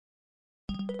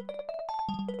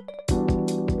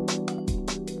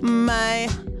my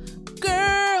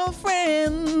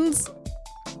girlfriends.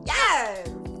 Yes.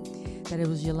 That it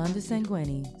was Yolanda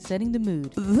Sanguini setting the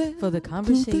mood for the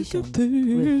conversation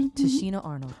with Tichina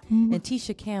Arnold and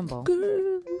Tisha Campbell,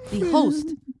 the host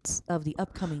of the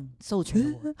upcoming Soul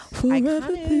Train Awards.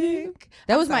 Iconic.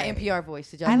 That was my NPR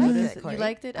voice. Did y'all notice it? You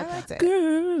liked it? I liked it.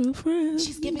 Girlfriends.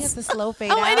 She's giving us the slow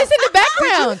fade Oh, out. and it's in the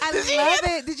background. I love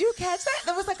it. Did you catch that?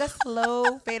 That was like a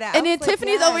slow fade out. And then I was like,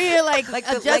 Tiffany's yes. over here like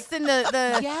the- adjusting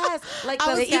the Yes, like I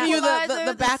was the giving you the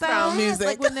equalizer, background sound. music.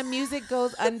 Like when the music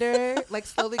goes under, like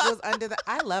slowly goes under the.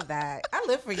 I love that. I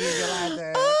live for you,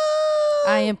 Yolanda.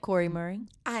 I am Corey Murray.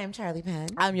 I am Charlie Penn.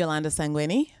 I'm Yolanda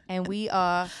Sanguini. And we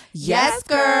are Yes,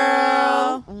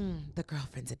 girl. The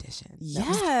girlfriend's edition.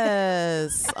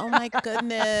 Yes. Oh my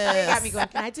goodness. You got me going.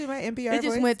 Can I do my NPR It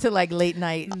just voice? went to like late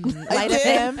night. Light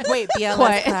FM. Wait, BLS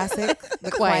Quiet. Classic.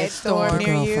 The Quiet Storm Storm.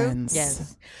 near you. Girlfriends.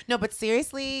 Yes. No, but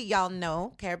seriously, y'all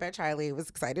know Care Bear Charlie was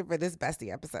excited for this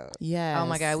bestie episode. Yes. Oh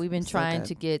my God, we've been So trying good.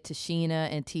 to get Tichina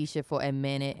and Tisha for a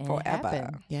minute and it Forever.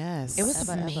 happened. Yes. It was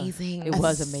Ever. amazing. It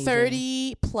was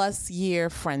amazing. 30+ year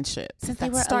friendship. Since That they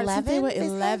were started 11? Since they were They said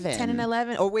 11. 10 and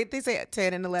 11. Or wait, they say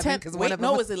 10 and 11 because one of them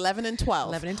no, it was 11 and 12.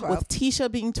 11 and 12. With Tisha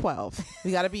being 12.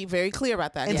 We got to be very clear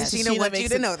about that. And Yes. Tichina wants you makes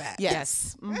to it- know that.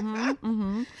 Yes.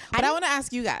 But I want to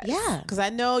ask you guys. Yeah. Because I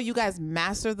know you guys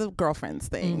master the girlfriends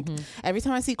thing. Every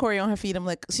time I see Corey on her feed, I'm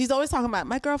like, she's always talking about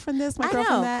my girlfriend this, my I girlfriend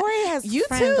know. that. Corey has You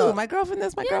friend too. goal. My girlfriend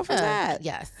this, my girlfriend that.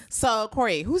 Yes. So,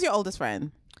 Corey, who's your oldest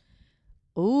friend?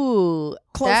 Ooh,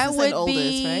 Closest that and would oldest,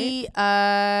 be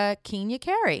Kenya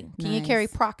Carey. Kenya Nice. Carey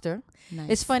Proctor. Nice.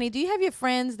 It's funny. Do you have your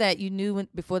friends that you knew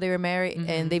before they were married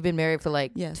and they've been married for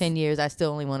like Yes. 10 years? I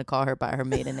still only want to call her by her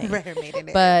maiden name. Right, her maiden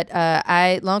name.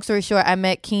 But long story short, I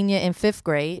met Kenya in 5th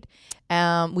grade.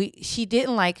 She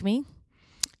didn't like me.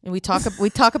 And we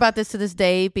talk about this to this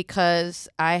day because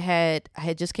I had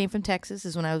just came from Texas.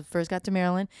 This is when I first got to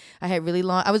Maryland. I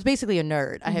was basically a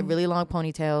nerd. I had really long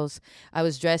ponytails. I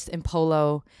was dressed in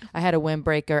polo. I had a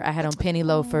windbreaker. I had on penny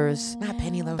loafers. Not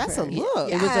penny loafers. That's a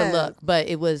look. It was a look, but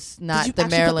it was not Did you the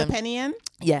actually Maryland. put the penny in?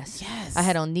 Yes. Yes. I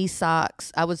had on knee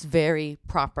socks. I was very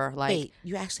proper. Like Wait,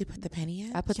 you actually put the penny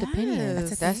in? I put the penny in.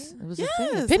 Yes. That's a It was Yes. a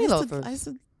thing. I Penny used to- loafers. I used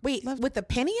to- Wait, with the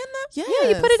penny in them? yes. Yeah,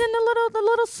 you put it in the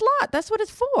little slot. That's what it's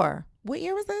for. What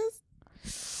year was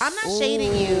this? I'm not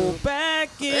shading you. Back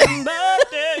in the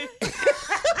day.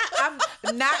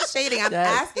 I'm not shading. I'm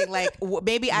That- asking. Like,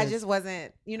 maybe I just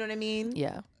wasn't, you know what I mean?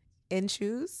 Yeah. In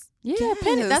shoes. Yeah,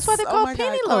 penny. That's why they're Oh called my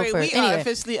penny God, Corey, loafers. we are Anyway.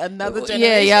 officially another Yeah,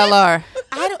 generation. y'all are.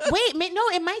 I don't, wait, no,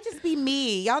 it might just be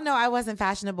me. Y'all know I wasn't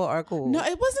fashionable or cool. No,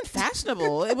 it wasn't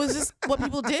fashionable. It was just what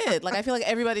people did. Like, I feel like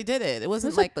everybody did it. It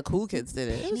wasn't like the cool kids did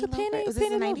it. It was a penny. Was this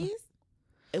the penny 90s?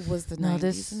 It was the 90s No,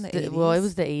 this. and the 80s. Well, it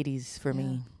was the 80s for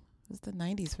me. It was the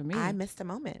 90s for me. I missed a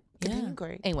moment. Continue,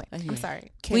 Corey. Anyway, I'm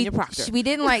sorry. Kenya Proctor. She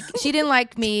didn't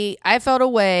like me. I felt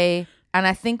away, and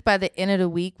I think by the end of the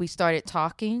week we started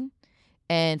talking.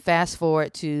 And fast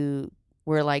forward to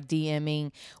we're like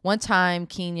DMing. One time,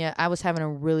 Kenya, I was having a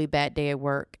really bad day at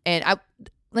work, and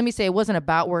let me say it wasn't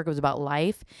about work; it was about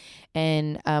life.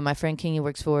 And my friend Kenya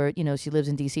works for, she lives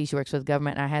in DC. She works for the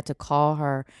government. And I had to call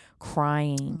her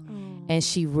crying, and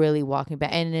she really walked me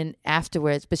back. And then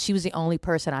afterwards, but she was the only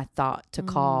person I thought to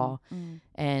call.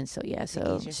 And so,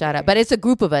 so shout out. But it's a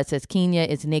group of us. It's Kenya,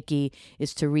 it's Nikki,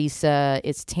 it's Teresa,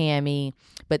 it's Tammy.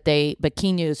 But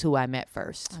Kenya is who I met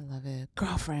first. I love it.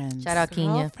 Girlfriends. Shout out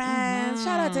Kenya. Girlfriends.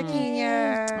 Shout out to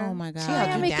Kenya. Oh my God. She held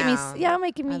Y'all you making down. me. Y'all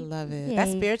making me. I love it. That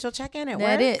spiritual check-in at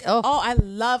That work. it. Oh, Oh, I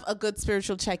love a good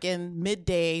spiritual check-in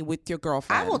midday with your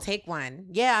girlfriend. I will take one.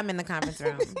 Yeah, I'm in the conference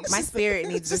room. My spirit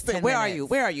needs just 10 Where are minutes. you?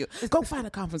 Where are you? Go find a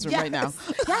conference room right now.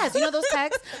 Yes, you know those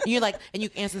texts? And you're like, and you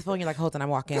answer the phone, you're like, hold on, I'm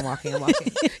walking.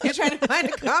 You're trying to find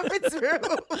a conference room.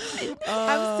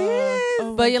 I'm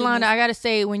serious. but Yolanda, I gotta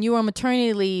say, when you were on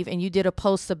maternity leave and you did a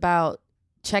post about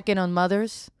checking on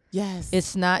mothers, Yes.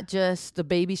 it's not just the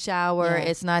baby shower. Yeah.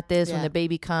 It's not this when Yeah. the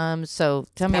baby comes. So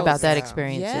tell me about that Yeah.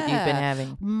 experience that you've been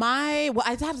having. Well,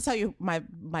 I have to tell you, my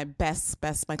best,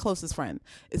 my closest friend.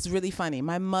 It's really funny.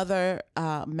 My mother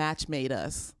match made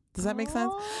us. Does that make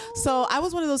sense? So I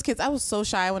was one of those kids. I was so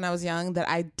shy when I was young that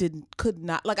I could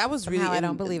not. Like I was really. I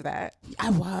don't believe that. I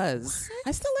was.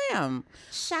 I still am.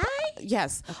 Shy?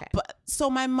 Yes. Okay. But so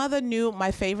my mother knew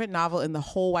my favorite novel in the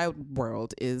whole wide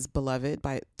world is Beloved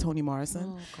by Toni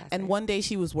Morrison. classic. And one day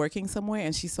she was working somewhere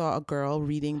and she saw a girl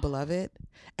reading Beloved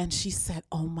and she said,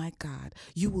 "Oh my God,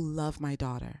 you will love my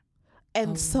daughter."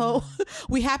 And so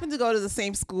we happened to go to the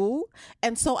same school.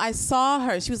 And so I saw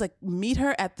her. She was like, meet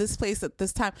her at this place at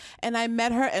this time. And I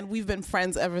met her and we've been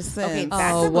friends ever since. Okay, that's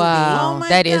a Oh movie. wow, Oh my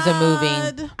that is a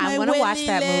God. movie. My want to watch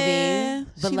that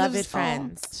movie. She Beloved lives-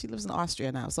 Friends. She lives in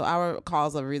Austria now, so our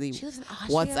calls are really She lives in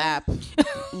Austria?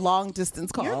 WhatsApp, long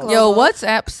distance calls. global. Yo,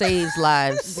 WhatsApp saves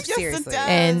lives Seriously. does.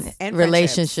 and friendships.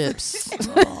 relationships.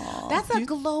 That's a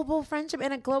global friendship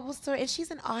and a global story. And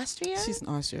she's in Austria? She's in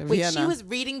Austria. Wait, Vienna. she was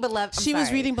reading Beloved. I'm She was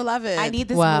sorry. reading Beloved. I need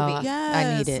this Wow. movie. Yes,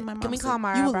 I need it. my mom Can we said, call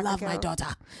Mara You will Barker love my Kill? daughter.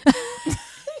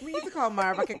 We need to call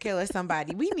Mara Barker Kill or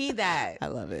somebody. We need that. I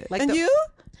love it. Like and the- you?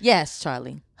 Yes,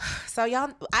 Charlie. So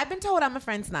y'all, I've been told I'm a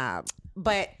friend snob,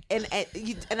 but and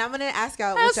I'm gonna ask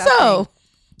y'all How what y'all so? think.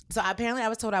 So apparently I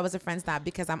was told I was a friend snob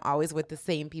because I'm always with the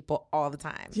same people all the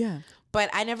time. Yeah. But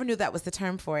I never knew that was the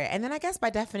term for it. And then I guess by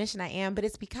definition I am, but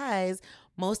it's because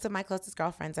most of my closest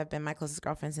girlfriends have been my closest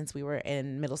girlfriends since we were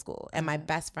in middle school. And my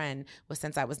best friend was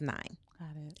since I was 9. Got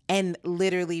it. And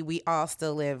literally we all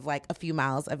still live like a few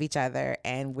miles of each other.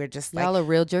 And we're just like, Y'all are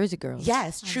real Jersey girls.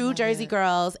 yes, true Jersey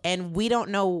girls. And we don't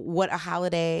know what a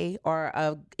holiday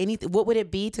or anything, what would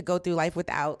it be to go through life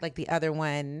without like the other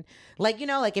one? Like, you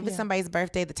know, like if it's somebody's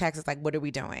birthday, the text is like, what are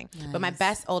we doing? But my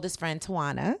best oldest friend,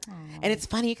 Tawana, and it's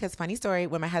funny because funny story,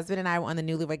 when my husband and I were on the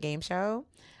Newlywed Game Show,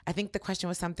 I think the question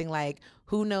was something like,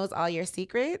 who knows all your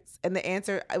secrets? And the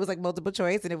answer, it was like multiple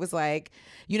choice. And it was like,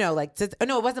 you know, like,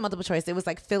 no, it wasn't multiple choice. It was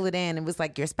like, fill it in. It was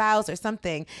like your spouse or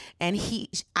something. And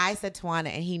I said Tawana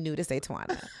and he knew to say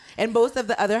Tawana. And most of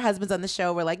the other husbands on the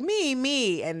show were like,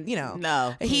 me. And, you know,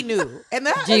 No. he knew. And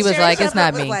the G was Sherry like, it's Shepherd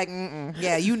not was me. like,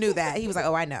 yeah, you knew that. He was like,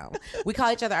 oh, I know. We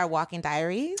call each other our walking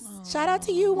diaries. Shout out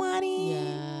to you, Wani.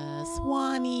 Yes,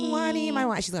 Wani. Wani, my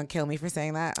Wani. She's going to kill me for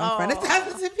saying that in front of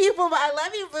thousands of people, but I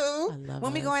love you, boo. I love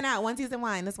When we us. going out, one season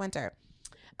wine this winter.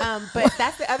 But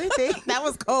that's the other thing. That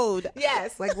was code.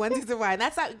 Yes, like one season wine.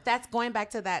 That's going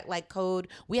back to that like code.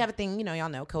 We have a thing, you know, y'all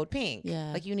know code pink.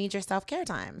 Yeah. Like you need your self-care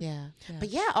time. Yeah. But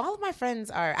yeah, all of my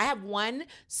friends are. I have one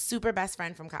super best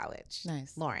friend from college.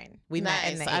 Nice. Lauren. We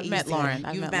met in Nice. the I've met AEC. Lauren.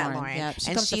 I've You've met met Lauren. Lauren. Yeah, she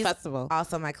And comes to she's festival.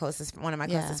 also one of my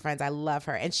Yeah. closest friends. I love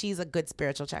her, and she's a good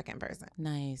spiritual check-in person.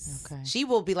 Nice. Okay. She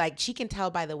will be like, she can tell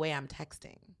by the way I'm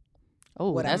texting. Oh,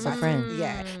 what that's I'm a texting. friend.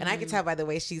 Yeah, and I can tell by the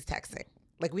way she's texting.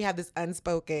 Like we have this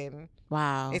unspoken.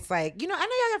 Wow. It's like, you know, I know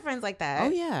y'all got friends like that. Oh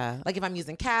yeah. Like if I'm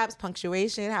using caps,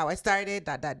 punctuation, how I started, ...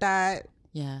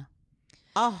 Yeah.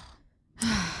 Oh, But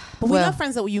we Well- know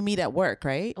friends that you meet at work,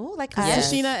 right? oh, like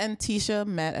Yes. Tichina and Tisha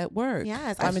met at work.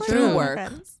 Yes, I mean I've through learned work.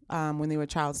 friends. When they were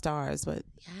child stars, but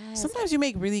Yes. sometimes you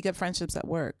make really good friendships at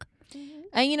work.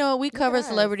 And you know, we cover Yes.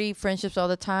 celebrity friendships all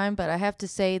the time, but I have to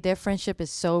say their friendship is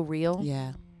so real.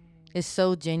 Yeah. It's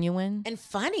so genuine. And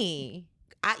funny.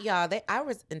 I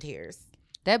was in tears.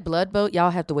 That blood boat, y'all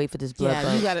have to wait for this blood Yeah,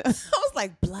 boat. you got it. I was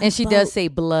like, blood And she boat. does say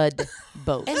blood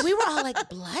boat. And we were all like,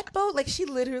 blood boat? Like she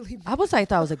literally. I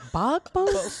thought I was like, bog boat?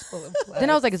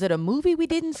 Then I was like, is it a movie we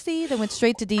didn't see that went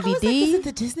straight to DVD? I was like, is it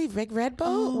the Disney Big Red Boat?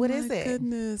 Oh, What is my it?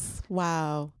 Goodness.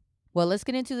 Wow. Well, let's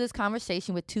get into this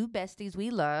conversation with two besties we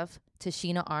love,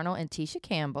 Tichina Arnold and Tisha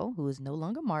Campbell, who is no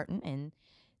longer Martin, and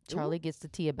Charlie gets the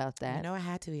tea about that. You know I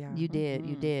had to, y'all. You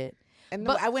did. And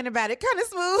but- I went about it kind of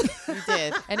smooth. You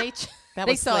did. And That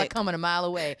they was saw it slick. coming a mile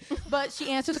away. But she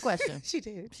answered the question. She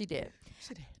did. She did.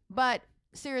 She did. But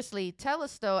seriously, tell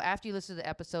us though, after you listen to the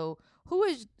episode,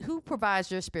 who provides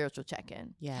your spiritual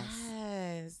check-in? Yes.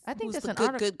 Yes. I think Who's that's the an good,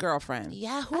 article. good girlfriend.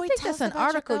 Yeah. I think that's an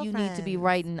article you need to be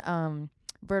writing.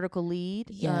 Vertical lead.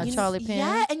 Yes. Charlie Penn.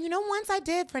 Yeah, and you know, once I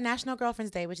did for National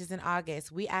Girlfriends Day, which is in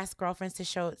August, we asked girlfriends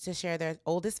to share their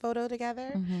oldest photo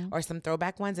together or some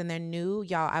throwback ones, and they're new.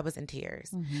 Y'all, I was in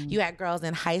tears. You had girls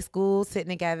in high school sitting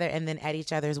together, and then at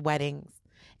each other's weddings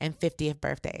and 50th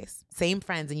birthdays, same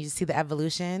friends, and you see the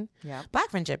evolution. Yeah. Black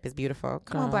friendship is beautiful.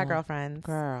 Come on, Black girlfriends.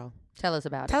 Girl. Tell us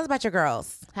about Tell us about your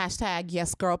girls. Hashtag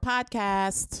Yes Girl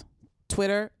Podcast.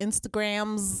 Twitter,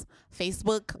 Instagrams,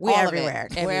 Facebook. We're all everywhere.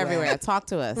 Of it. We're everywhere. Talk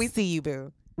to us. We see you,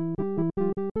 boo.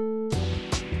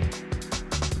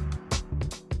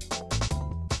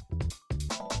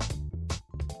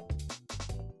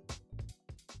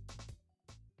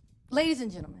 Ladies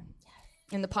and gentlemen,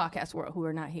 in the podcast world who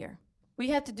are not here, we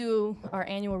have to do our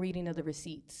annual reading of the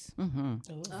receipts for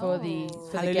the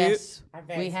Hallelujah. guests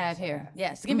we have here.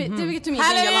 Yes, give it to me,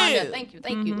 Yolanda.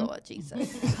 Thank you, Lord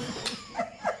Jesus.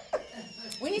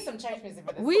 We need some church music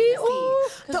for this. We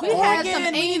because we had some organ,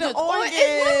 we need angels. an Oh, it's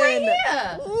one right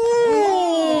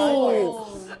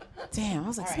here. Ooh. Damn, I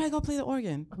was like, somebody go play the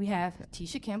organ. We have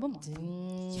Tisha Campbell.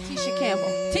 Tisha Campbell.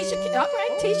 All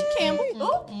right, Tisha Campbell.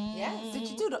 Ooh. Yes. Did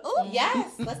you do the ooh?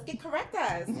 Yes. Let's get correct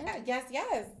us.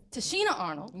 Yes. Tishina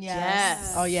Arnold.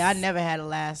 Yes. Oh yeah, I never had a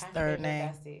last third name.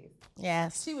 Besties.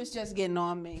 Yes. She was just getting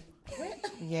on me.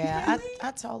 Yeah,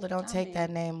 I told her don't take that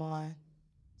name on.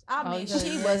 I mean, because-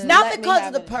 she was Not let me because have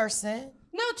of the it. person,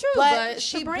 No, true, But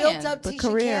she she built up The Tisha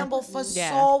career. Campbell for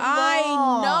Yeah. so long.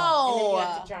 I know.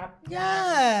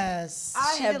 Yes.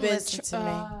 I She have didn't been. listen to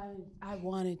me. I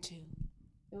wanted to.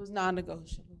 It was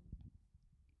non-negotiable.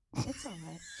 It's all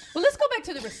right. Well, let's go back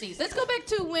to the receipts. Let's go back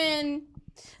to when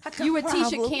you were Tisha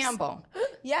problems. Campbell.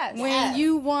 Yes. When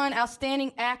you won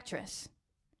Outstanding Actress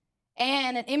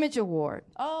and an Image Award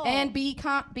and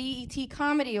BET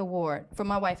Comedy Award for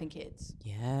My Wife and Kids.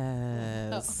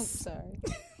 Yes. I'm sorry.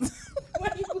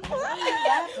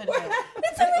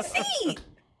 It's a receipt.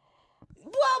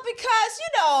 Well, because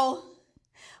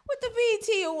with the BET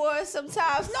Awards,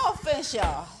 sometimes, no offense,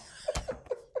 y'all,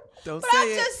 Don't but I'm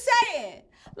just saying,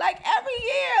 like every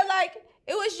year, like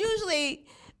it was usually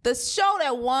the show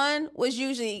that won was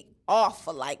usually off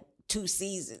for like 2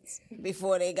 seasons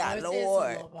before they got an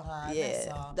award.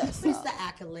 Yeah, that's It's all. the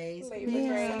accolades.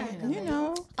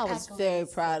 I was very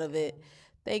proud of it.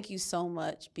 Thank you so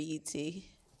much, BET.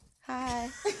 Hi.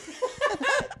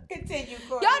 Continue,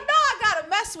 Y'all know I gotta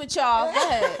mess with y'all. Go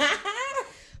ahead.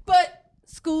 But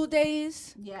School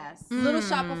Days, Yes. Little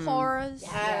Shop of Horrors,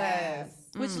 Yes.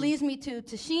 which leads me to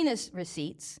Tichina's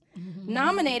receipts,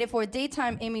 nominated for a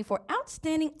Daytime Emmy for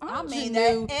Outstanding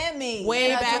Ingenue. Emmy.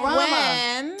 Way And a back drama.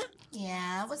 when.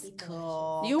 Yeah, it was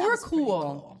cool. You That were was pretty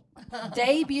cool.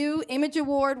 Debut Image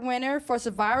Award winner for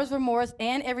Survivor's Remorse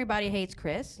and Everybody Hates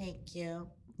Chris. Thank you.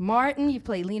 Martin, you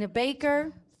played Lena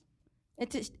Baker. And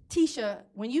Tisha,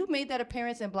 when you made that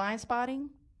appearance in Blind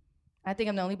Spotting, I think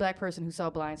I'm the only black person who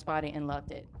saw Blind Spotting and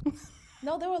loved it.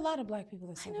 No, there were a lot of black people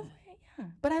that said that. Yeah,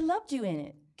 but I loved you in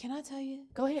it. Can I tell you?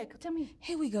 Go ahead, tell me.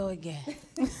 Here we go again.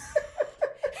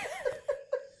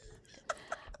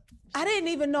 I didn't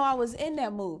even know I was in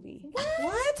that movie.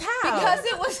 What? How? Because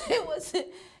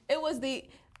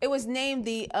it was named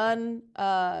the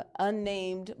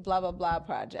unnamed blah blah blah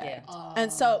project. Yeah.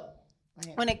 And so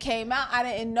when it came out, I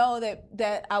didn't know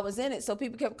that I was in it. So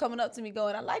people kept coming up to me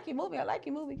going, "I like your movie. I like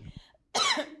your movie."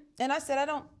 And I said, "I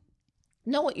don't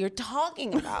know what you're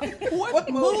talking about. What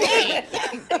movie?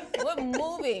 What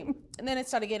movie?" And then it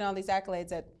started getting all these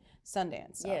accolades at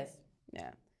Sundance. So, Yes.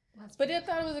 yeah. But I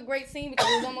thought it was a great scene because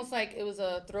it was almost like it was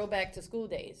a throwback to School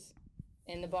Days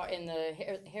in the bar, in the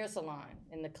hair salon,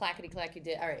 in the clackety clack you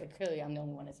did. All right, clearly I'm the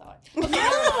only one that saw it.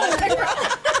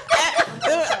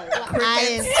 I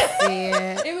didn't see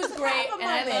it. It was great, and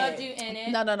I loved you in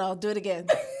it. No. Do it again.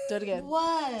 Do it again.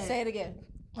 What? Say it again.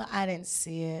 Well, I didn't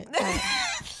see it.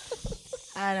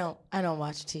 I don't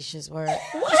watch Tisha's work.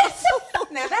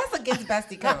 Now that's against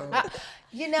bestie code.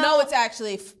 No, it's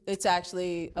actually a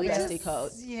bestie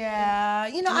code. Yeah,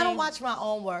 I don't watch my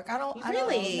own work. I don't.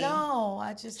 Really? No,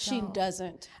 I just. She don't.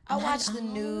 doesn't. I watch the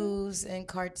news and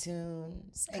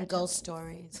cartoons and ghost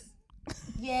stories.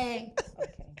 Yay!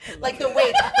 Like the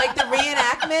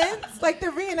reenactments, like the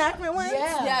reenactment ones.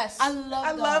 Yeah. Yes. I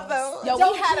love those. Yo,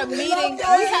 Don't we had a you meeting.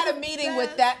 love We had a those? meeting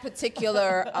with that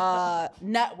particular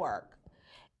network,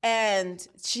 and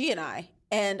she and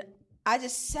I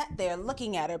just sat there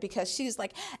looking at her because she was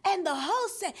like, and the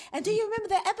host said, and do you remember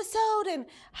that episode? And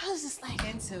I was just like,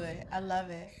 Into it. I love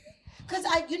it.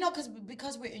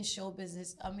 Because we're in show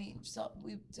business. I mean, so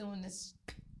we're doing this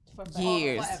for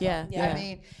Years. forever. Yeah. I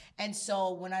mean, and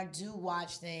so when I do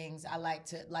watch things, I like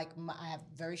to I have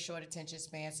very short attention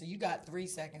span. So you got 3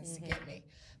 seconds to get me.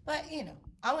 But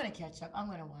I'm gonna catch up. I'm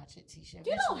gonna watch it, Tisha.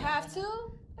 you don't have to.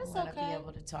 I'm It's gonna be okay.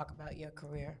 able to talk about your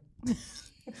career.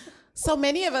 So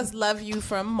many of us love you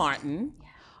from Martin,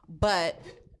 but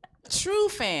true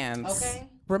fans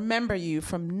remember you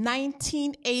from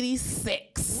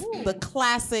 1986, the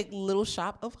classic Little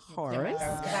Shop of Horrors.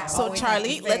 So Always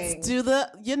Charlie, have to let's sing. do the,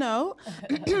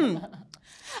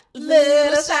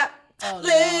 Little Shop.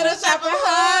 Little Shop of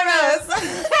Horrors.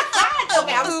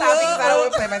 Okay, I'm stopping because I don't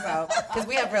want to play myself. Because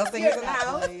we have real singers in the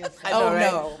house.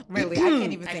 No, really, I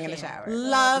can't even sing in the shower.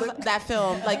 Love that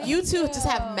film. Like you two just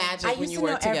have magic I when used you to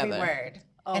know work together. every word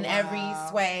and every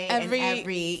sway Every and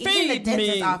every even the feed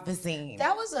dentist me. office scene.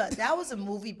 That was a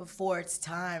movie before its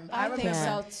time. I think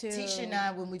remember so, too. Tisha and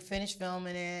I, when we finished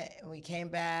filming it, and we came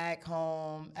back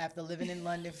home after living in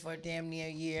London for damn near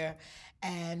a year,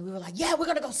 and we were like, "Yeah, we're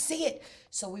gonna go see it."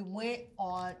 So we went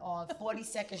on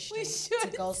 42nd Street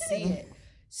to go see it.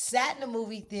 Sat in the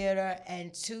movie theater,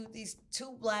 and these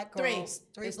two black girls,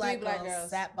 three black girls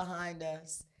sat behind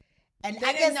us, and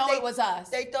They didn't know it was us.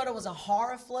 They thought it was a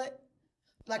horror flick.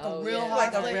 Like a real horror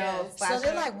Like a flick. real So slasher.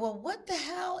 they're like, well, what the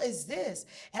hell is this?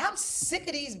 And I'm sick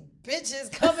of these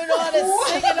bitches coming on and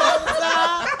singing all the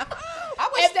time. I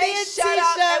wish And me they and shut up.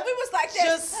 Tisha And we was like this.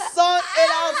 just sunk in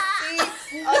our seats.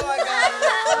 Oh my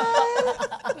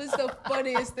God. It was the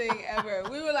funniest thing ever.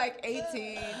 We were like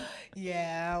 18.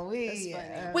 Yeah,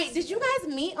 Wait, did you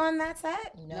guys meet on that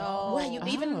set? No. Wow, you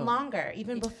even longer,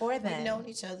 even before We've then. known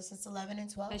each other since 11 and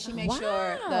 12. And she makes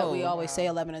sure that we always say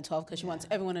 11 and 12 because she wants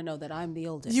everyone to know that I'm the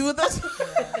oldest. You were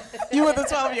the you were the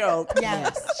 12-year-old.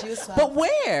 Yes, she was 12. But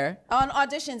where? On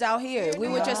auditions out here. We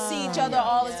would just see each other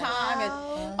all the time,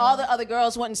 and all the other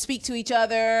girls wouldn't speak to each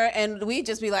other, and we'd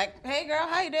just be like, "Hey, girl,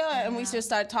 how you doing?" And we just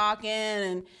start talking,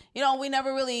 and we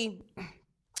never really.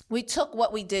 We took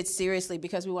what we did seriously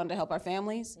because we wanted to help our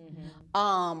families,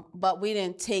 but we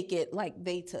didn't take it like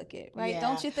they took it, right? Yeah.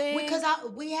 Don't you think? Because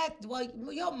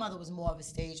your mother was more of a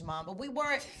stage mom, but we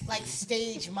weren't like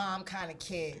stage mom kind of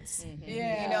kids.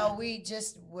 Yeah. We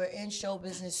just were in show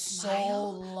business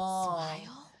so long.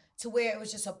 To where it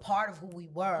was just a part of who we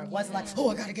were. It wasn't like,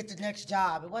 I got to get the next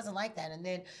job. It wasn't like that. And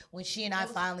then when she and I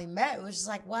finally met, it was just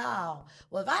like, wow.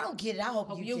 Well, if I don't get it, I hope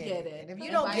you get it. And if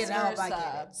you don't get it, I hope I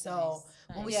get it. So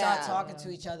when we started talking to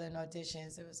each other in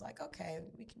auditions, it was like, okay,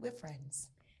 we're friends.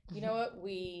 You know what?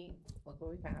 Look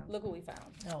what we found. Look what we found.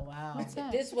 Oh, wow. It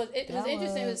was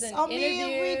interesting. It was an interview. Me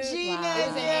and Regina. It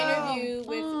was an interview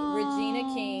with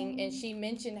Regina King, and she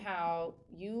mentioned how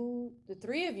the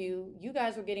three of you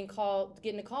guys were getting the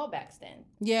callbacks then.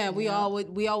 Yeah, we all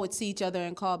would see each other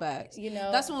in callbacks.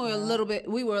 That's when we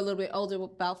were a little bit older,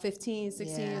 about 15,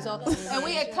 16 years old. And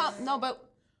we had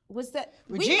was that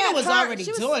Regina was already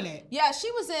doing it? Yeah, she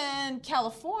was in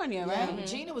California, right? Yeah,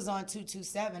 Regina was on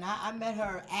 227. I met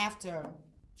her after.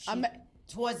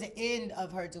 Towards the end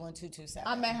of her doing 227.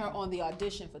 I met her on the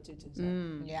audition for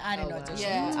 227. Yeah, I didn't audition.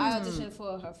 Yeah, I auditioned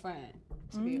for her friend.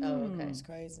 Okay, it's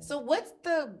crazy. So what's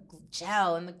the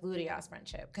gel and the glue to y'all's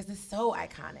friendship? Because it's so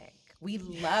iconic. We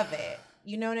love it.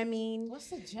 You know what I mean? What's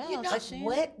the gel?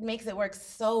 What makes it work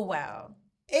so well?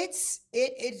 It's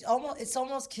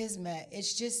almost kismet.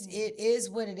 It's just it is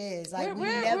what it is. Like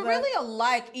we're really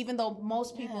alike, even though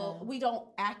most people we don't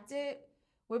act it.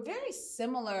 We're very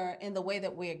similar in the way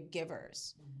that we're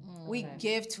givers. We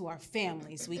give to our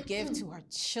families. We give to our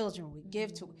children. We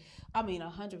give to,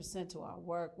 100% to our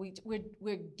work.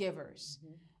 We're givers.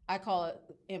 I call it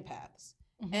empaths.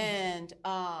 And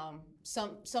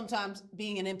sometimes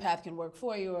being an empath can work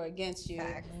for you or against you.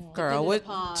 Girl,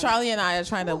 Charlie and I are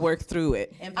trying to work through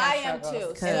it. I am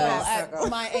too. Still at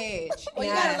my age. Well,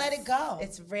 you gotta let it go.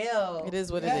 It's real. It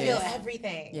is what it is. Feel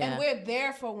everything. Yeah. And we're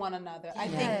there for one another. I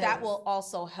think that will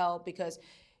also help because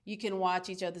you can watch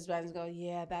each other's bodies and go,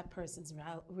 yeah, that person's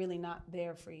really not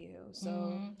there for you.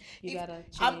 So you gotta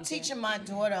change I'm teaching my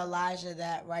daughter Elijah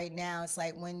that right now. It's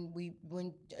like when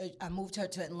I moved her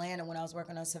to Atlanta when I was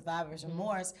working on Survivor's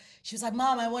Remorse, she was like,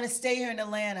 Mom, I want to stay here in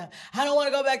Atlanta. I don't want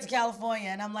to go back to California.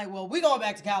 And I'm like, well, we're going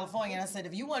back to California. And I said,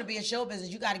 if you want to be in show business,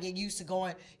 you got to get used to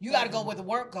going. You got to go where the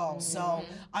work goes. So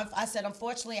I said,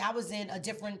 unfortunately, I was in a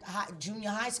different junior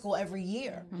high school every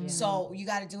year. So you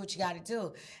got to do what you got to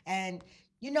do. And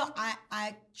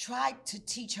I tried to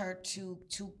teach her to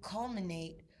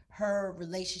culminate her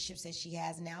relationships that she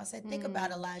has now. I said, think about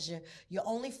Elijah. You're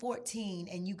only 14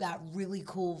 and you got really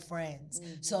cool friends.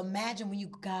 So imagine when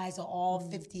you guys are all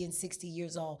 50 and 60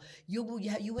 years old. You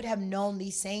would have known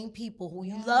these same people who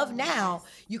you love now.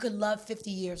 You could love 50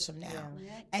 years from now.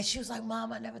 And she was like,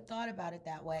 Mom, I never thought about it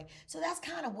that way. So that's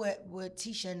kind of what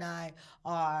Tisha and I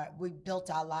we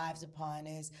built our lives upon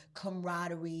is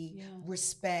camaraderie,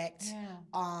 respect.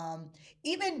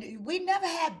 Even we never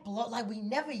had we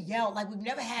never yelled, like we've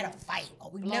never had a fight. Or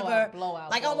we've never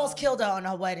almost killed her on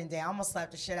her wedding day. I almost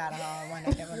slapped the shit out of her on one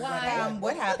day.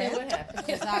 What happened?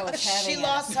 Because I was having she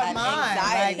lost her mind.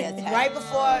 Right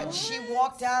before she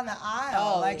walked down the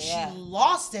aisle. She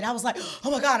lost it. I was like,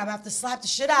 oh my God, I'm gonna have to slap the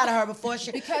shit out of her before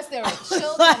she because there were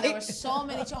children. There were so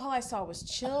many children. All I saw was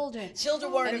children.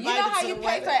 Children weren't invited. You know how to you the pay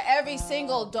wedding? for every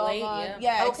single doggone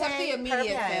except the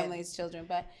immediate perfect. family's children.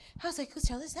 But I was like, whose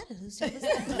child is that? Whose child is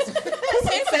that? Who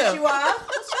set you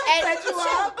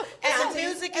up? And the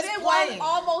music is then playing. one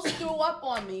almost threw up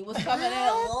on me. Was coming in.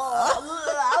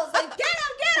 I was like, get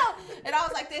him! And I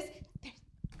was like,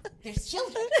 there's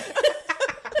children.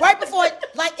 Right before,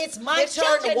 it's my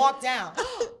turn to walk down.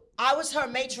 I was her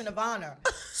matron of honor.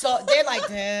 So they're like,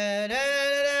 da, da, da,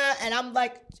 da, and I'm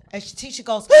like, and Tisha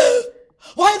goes,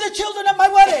 why are the children at my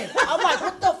wedding? I'm like,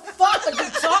 what the fuck are you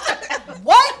talking?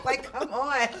 What? Like, come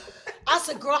on. I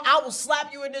said, girl, I will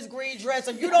slap you in this green dress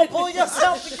if you don't pull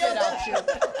yourself together.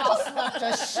 I'll slap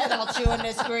the shit out you in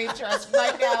this green dress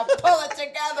right now. Pull it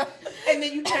together. And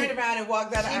then you turned around and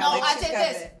walked out the aisle. No, I did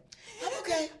this. I'm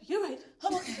okay. You're right.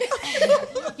 I'm okay.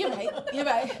 You're right. You're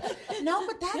right. No,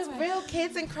 but that's real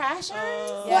kids and crashers.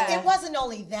 Well, it wasn't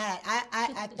only that.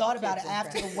 I thought about it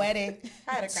after the wedding.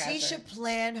 I had a crasher. Tisha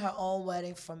planned her own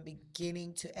wedding from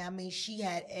beginning to. I mean, she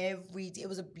had it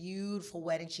was a beautiful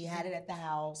wedding. She had it at the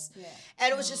house,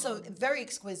 and it was just a very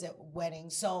exquisite wedding.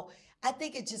 So I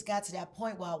think it just got to that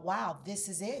point where, wow, this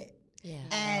is it. Yeah.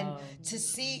 And to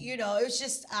see, it was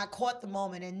just, I caught the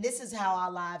moment. And this is how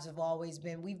our lives have always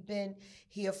been. We've been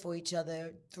here for each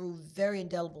other through very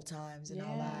indelible times in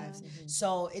our lives.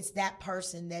 So it's that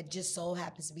person that just so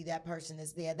happens to be that person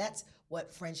that's there. That's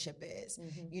what friendship is.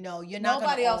 You're not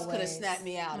Nobody else always... could have snapped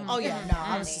me out of Oh, it. yeah, no.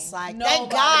 I was just like, Nobody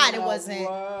thank God in it the wasn't.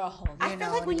 world. I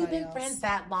feel like when you've been else. friends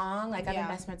that long, like I've been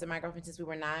best friends with my girlfriend since we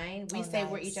were 9. We say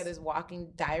we're each other's walking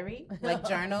diary, like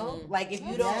journal. Like if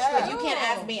you don't, if you can't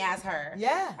ask me, ask her.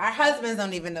 Yeah. Our husbands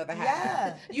don't even know the half.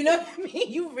 Yeah. You know what I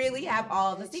mean? You really have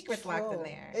all the secrets locked in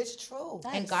there. It's true.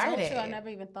 And guarded. So true. I never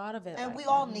even thought of it. And like we that.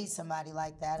 all need somebody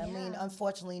like that. I mean,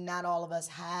 unfortunately, not all of us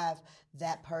have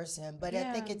that person, but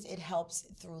I think it helps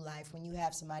through life when you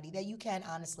have somebody that you can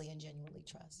honestly and genuinely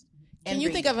trust. Can you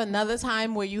think of another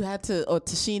time where you had to, or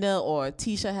Tichina or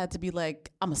Tisha had to be like,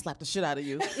 I'm gonna slap the shit out of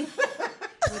you? What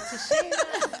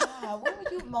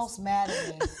were you most mad at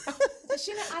me?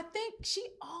 Tichina, I think she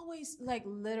always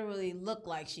literally looked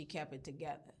like she kept it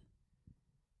together.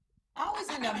 I always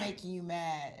end up making you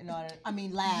mad laugh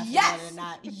in Yes. order to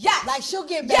not. Yes. Like she'll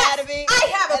get mad at me. I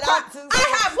have and I'm too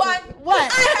one. What?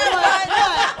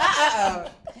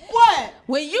 What?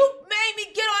 When you made me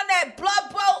get on that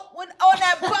blood boat, on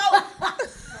that boat,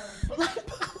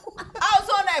 I was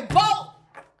on that boat,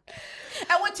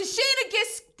 and when Tichina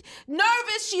gets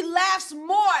nervous, she laughs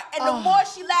more, and the more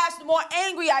she laughs, the more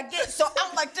angry I get. So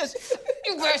I'm like this,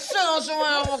 you better sit on somewhere,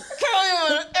 I'm gonna kill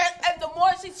you. And the more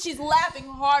she's laughing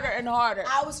harder and harder.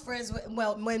 I was friends with,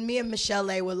 when me and Michelle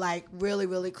were like really,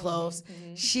 really close,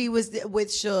 she was with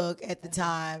Suge at the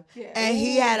time, and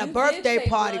he had a birthday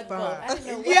party for her.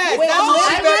 Yes,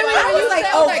 I was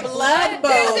like, blood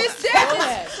boat.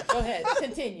 Go ahead.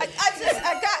 Continue.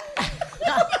 I got.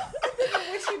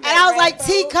 And I was like,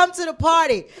 T, come to the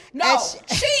party. No, And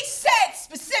she said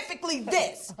specifically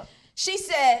this. She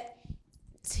said,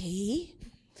 T,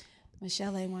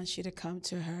 Michelle wants you to come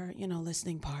to her,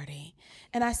 listening party.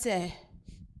 And I said,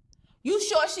 you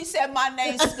sure she said my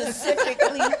name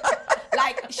specifically?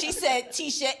 Like she said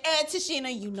Tisha and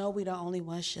Tichina, we the only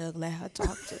one Suge let her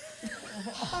talk to.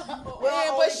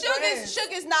 But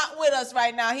Suge is not with us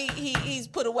right now. He's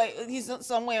put away. He's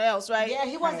somewhere else, right? yeah,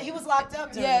 he was locked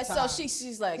up during the time. So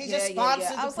she's like, He yeah, just yeah,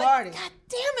 sponsored I the was party. like, God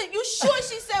damn it, you sure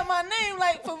she said my name?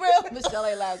 Like, for real?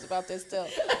 Michelle laughs about this too.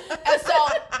 And so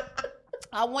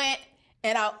I went,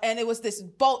 and it was this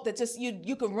boat that just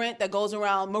you can rent that goes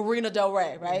around Marina Del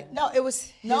Rey, right? No, it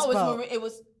was his boat. It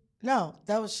was. No,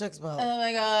 that was Suge's boat. Oh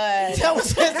my God. That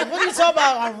was his. What are you talking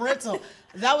about? A rental.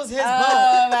 That was his boat.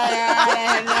 Oh my God, I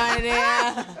had no idea.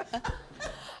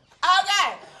 Okay,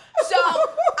 so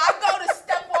I go to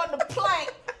step on the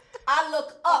plank. I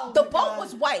look up. The boat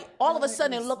was white. All of a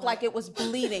sudden, it looked like it was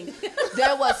bleeding.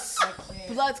 There was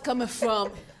blood coming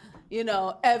from,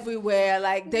 everywhere.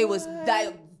 Like they was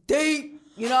deep.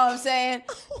 You know what I'm saying?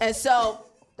 And so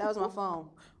that was my phone.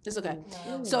 It's okay.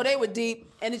 So they were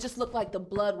deep, and it just looked like the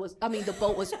boat was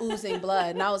oozing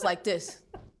blood, and I was like this.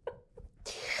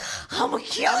 I'm gonna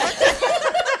kill it.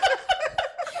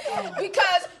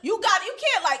 Because you gotta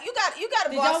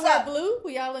Did go y'all wear outside. blue? Were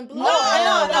y'all in blue? No.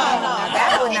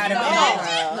 That would not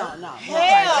have been No.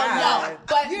 Hell No.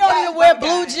 But You don't even wear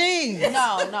blue jeans.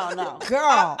 No.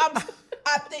 Girl.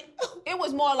 I think it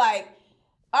was more like,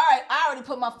 all right, I already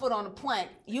put my foot on the plank.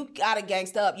 You gotta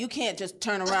gangsta up. You can't just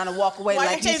turn around and walk away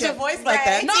like you change your voice like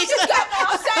that? No,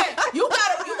 I'm saying you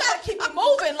gotta keep it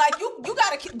moving. Like you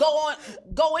gotta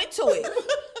go into it.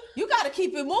 You gotta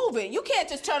keep it moving. You can't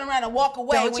just turn around and walk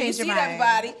away Don't when you change your see mind.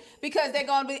 everybody because they're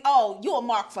gonna be, oh, you a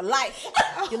mark for life,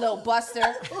 you little buster.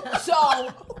 So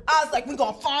I was like, we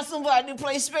gonna find somebody to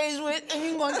play space with, and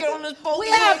you gonna get on this boat. We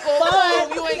had fun.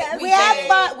 We had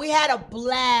fun. We had a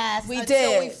blast. We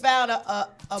until did. We found a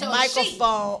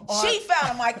microphone. She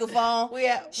found a microphone. We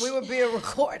were being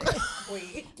recorded.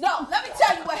 No, let me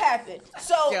tell you what happened.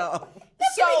 So Yo.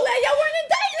 Y'all weren't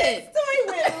indicted. Yo,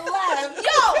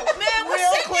 man, we're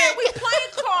sitting there, we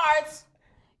playing cards.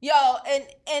 Yo, and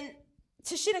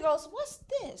Tichina goes, what's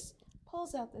this?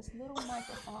 Pulls out this little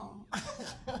microphone.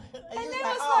 And they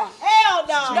was like, hell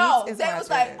no. no, is they my was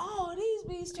like, Twitter. oh, these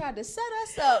bees tried to set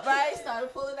us up, right?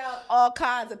 Started pulling out all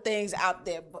kinds of things out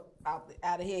there, out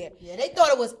of here. Yeah, they thought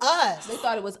it was us. They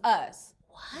thought it was us.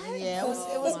 What? Yeah, it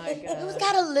was God.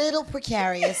 got a little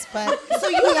precarious, but so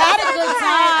you had a good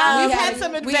time. We've had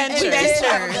some adventures.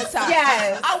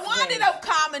 Yes. I wound up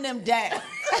calming them down.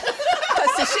 Because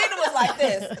Tichina was like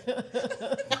this.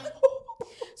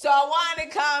 So I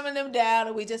wanted calming them down,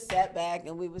 and we just sat back,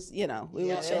 and we was, we were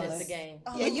chilling. Finished the game.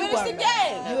 Yeah, You finished the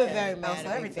game. You were very mad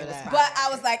at me for that. But I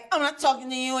was like, I'm not talking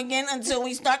to you again until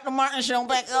we start the Martin show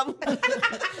back up.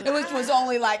 Which was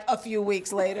only like a few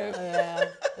weeks later. Yeah,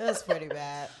 it was pretty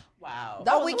bad. Wow.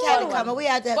 But we kept it coming. We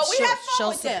had to But we had fun show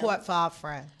with them. support for our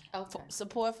friend. Okay.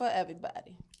 Support for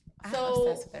everybody.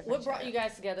 So, what brought you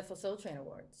guys together for Soul Train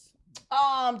Awards?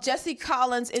 Jesse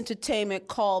Collins Entertainment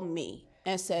called me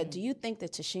and said, do you think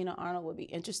that Tichina Arnold would be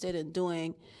interested in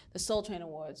doing the Soul Train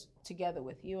Awards together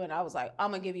with you? And I was like, I'm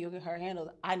going to give you her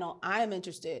handle. I know I'm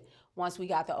interested. Once we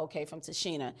got the okay from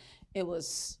Tichina, it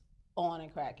was on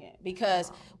and cracking,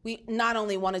 because we not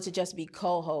only wanted to just be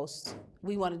co-hosts,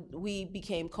 we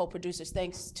became co-producers,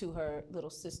 thanks to her little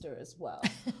sister as well,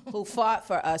 who fought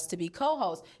for us to be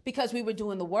co-hosts because we were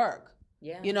doing the work.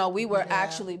 Yeah. We were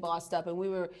actually bossed up, and we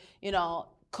were,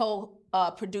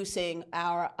 producing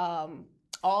our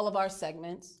all of our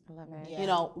segments. I love it.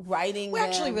 Yeah. Writing. We're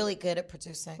actually them. really good at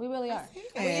producing. We really are. We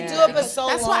can do it for so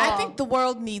That's long. why I think the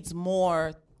world needs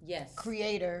more Yes.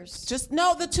 creators. Just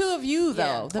no, the two of you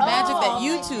though. The magic that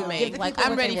you two make. the Like people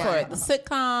I'm what ready they for want. it. The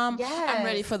sitcom. Yes. I'm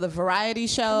ready for the variety get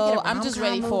show. a I'm just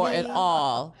rom-com ready for movie. it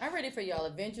all. I'm ready for y'all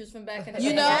adventures from back in the You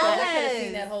day. know? I could have Yes.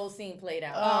 seen that whole scene played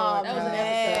out. Oh, that was an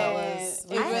man.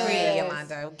 episode. It I really agree, is.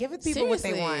 Yolanda. Give it people what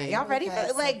they want. Seriously. Y'all ready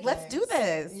for let's do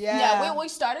this. Yeah, we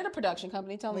started a production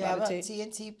company. Tell me We have about a it, T.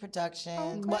 TNT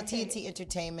production, well, TNT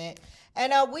Entertainment.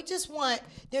 And we just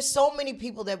there's so many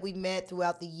people that we met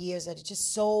throughout the years that are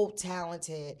just so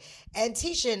talented. And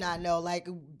Tisha and I know, like,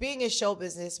 being in show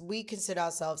business, we consider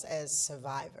ourselves as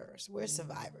survivors. We're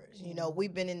survivors.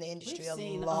 We've been in the industry We've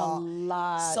seen a a long.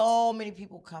 lot. So many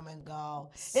people come and go.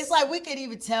 It's like we could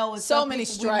even tell with So some many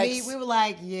people we meet, strikes. we were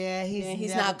like,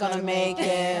 he's not gonna make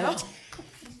it.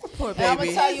 Poor And I'm baby.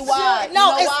 gonna tell you why. No,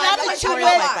 You know it's why? not Let me that tell you you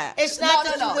wish. why. It's not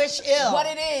No, that no, you no. wish ill. What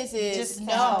it is Just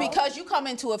know. because you come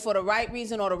into it for the right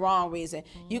reason or the wrong reason.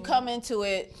 You come into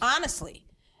it honestly.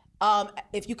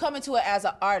 If you come into it as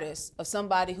an artist of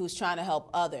somebody who's trying to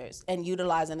help others and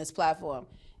utilizing this platform,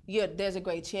 there's a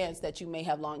great chance that you may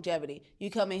have longevity. You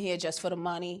come in here just for the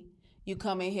money. You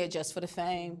come in here just for the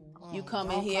fame. You come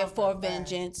in here for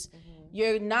vengeance.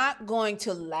 You're not going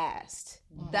to last.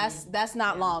 That's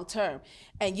not long term.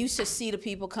 And you should see the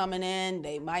people coming in.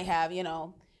 They might have,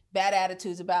 bad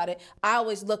attitudes about it. I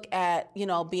always look at,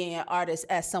 being an artist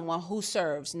as someone who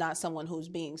serves, not someone who's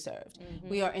being served.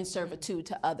 We are in servitude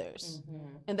to others.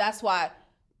 And that's why,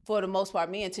 for the most part,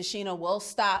 me and Tichina will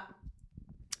stop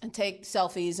and take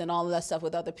selfies and all of that stuff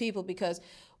with other people, because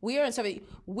we are in servitude.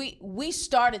 We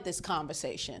started this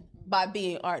conversation by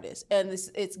being artists, and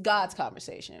it's God's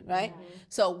conversation, right?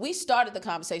 So we started the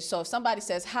conversation. So if somebody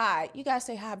says hi, you guys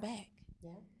say hi back.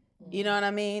 You know what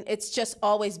I mean? It's just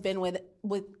always been with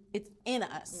it's in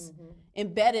us,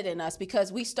 embedded in us,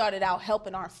 because we started out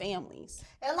helping our families.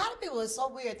 And a lot of people, it's so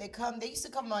weird. They used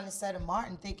to come on the set of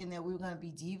Martin thinking that we were going to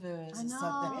be divas or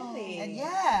something. Really? And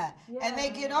and they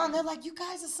get on, they're like, you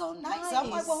guys are so nice. I'm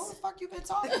like, well, who the fuck you been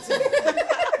talking to?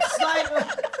 It's like,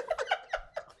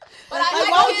 But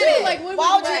why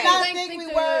would you not think we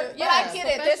were? Yeah, I get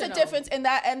it. There's a professional. difference in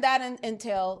that, and that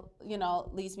until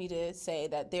leads me to say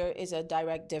that there is a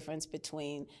direct difference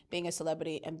between being a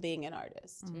celebrity and being an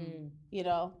artist.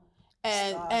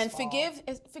 And forgive,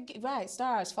 right?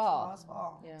 Stars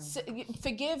fall. Yeah.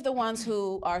 Forgive the ones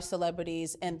who are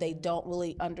celebrities and they don't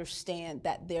really understand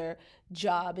that their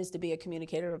job is to be a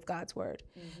communicator of God's word.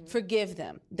 Forgive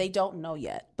them. They don't know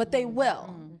yet, but they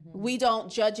will. We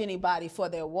don't judge anybody for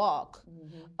their walk,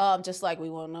 just like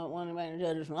we will not want anybody to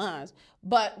judge us for ours.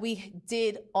 But we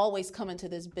did always come into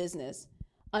this business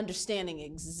understanding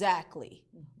exactly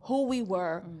who we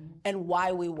were and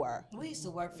why we were. We used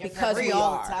to work for Because free we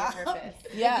all are. the time.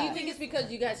 Yeah. Do you think it's because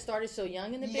you guys started so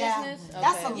young in the Yeah, business?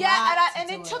 that's a lot. and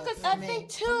to it do took us, for I me. think,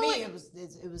 too. For me, it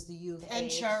was the youth and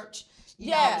church. I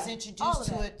Yeah, was all introduced of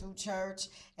to that. it through church,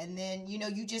 and then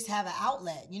you just have an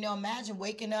outlet. Imagine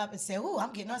waking up and saying, "Ooh,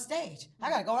 I'm getting on stage.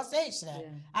 I gotta go on stage today."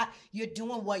 You're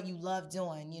doing what you love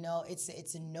doing.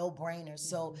 It's a no-brainer.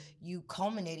 So you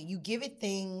culminate it. You give it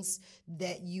things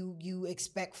that you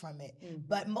expect from it.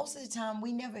 But most of the time,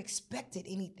 we never expected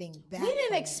anything back. We didn't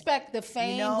from it. expect the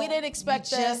fame. We didn't expect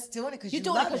you're the. just doing it because You're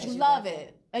doing it because you love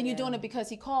it, and you're doing it because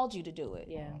He called you to do it.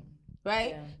 Yeah.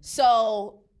 Right. Yeah.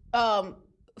 So,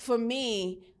 for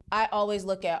me, I always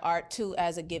look at art too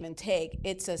as a give and take.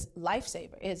 It's a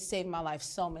lifesaver. It's saved my life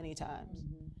so many times.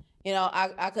 You know,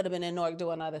 I could have been in Newark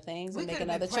doing other things and making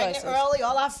other choices. Early,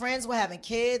 all our friends were having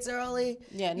kids early.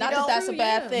 Yeah, not that that's a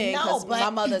bad thing. No, but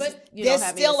my mother's. There's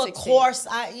still a course.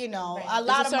 A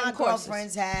lot of my courses.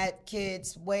 girlfriends had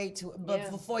kids way too.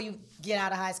 But before you get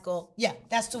out of high school,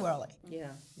 that's too early.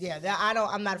 Yeah.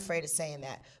 I'm not afraid of saying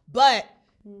that. But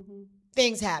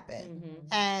things happen,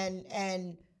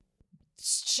 and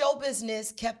show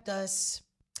business kept us.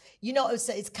 You know,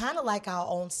 it's kind of like our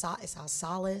own. It's our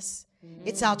solace.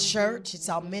 It's our church. It's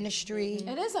our ministry.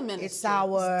 It is a ministry. It's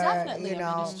our, it's definitely a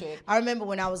ministry. I remember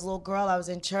when I was a little girl, I was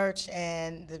in church,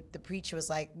 and the preacher was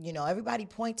like, everybody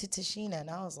point to Tichina,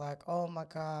 and I was like, oh my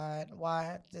God,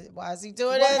 why is he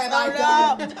doing this?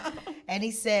 No. And he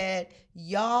said,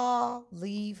 y'all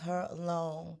leave her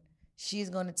alone. She's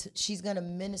gonna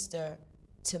minister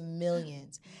to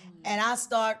millions. And I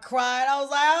start crying. I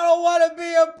was like, I don't want to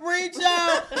be a preacher.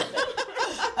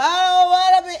 I don't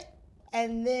want to be.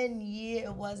 And then,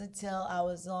 it wasn't until I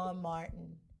was on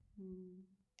Martin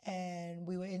and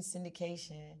we were in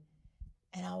syndication.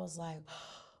 And I was like,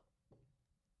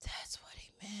 that's what he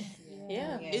meant.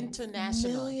 Yeah.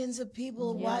 International. Millions of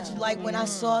people watching. Like when I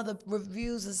saw the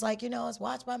reviews, it's like, it's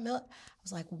watched by millions. I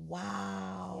was like,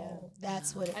 wow,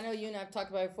 that's what it. I know you and I've talked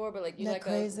about it before, but like you're like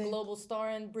crazy? a global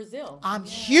star in Brazil. I'm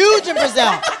huge in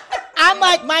Brazil. I'm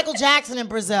like Michael Jackson in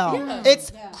Brazil. Yeah.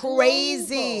 It's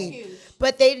crazy.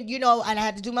 But they, and I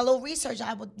had to do my little research.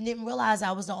 I didn't realize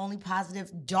I was the only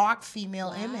positive dark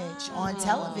female image on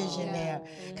television there.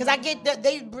 Because I get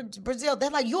Brazil,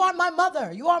 they're like, you are my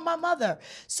mother. You are my mother.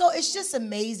 So it's just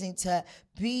amazing to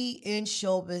be in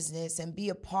show business and be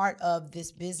a part of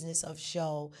this business of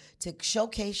show, to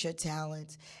showcase your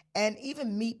talents and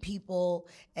even meet people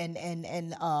and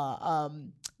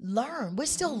learn. We're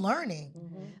still learning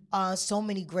so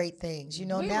many great things. We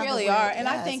really are. And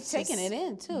I think taking it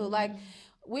in too. Like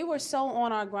we were so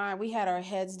on our grind. We had our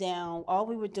heads down. All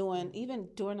we were doing, even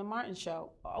during the Martin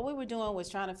show, all we were doing was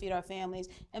trying to feed our families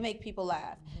and make people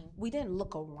laugh. We didn't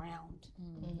look around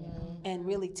and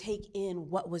really take in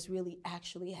what was really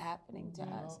actually happening to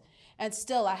us. And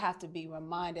still, I have to be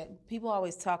reminded. People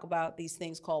always talk about these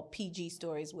things called PG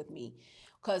stories with me.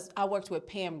 Because I worked with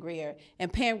Pam Grier,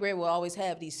 and Pam Grier will always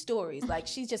have these stories. Like,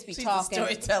 she'd just be talking.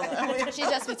 She's a storyteller. She'd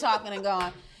just be talking and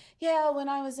going, yeah, when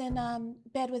I was in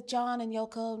bed with John and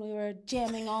Yoko, and we were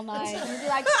jamming all night. And we'd be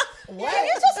like, yeah,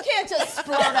 you just can't just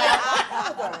splurt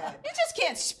out. You just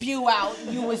can't spew out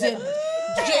you was in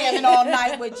jamming all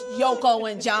night with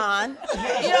Yoko and John.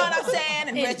 You know what I'm saying?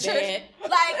 And Richard.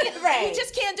 Like, you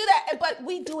just can't do that. But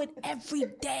we do it every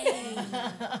day.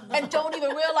 And don't even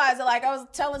realize it. Like, I was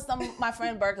telling my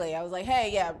friend Berkeley, I was like,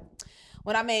 hey,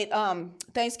 when I made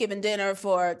Thanksgiving dinner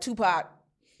for Tupac,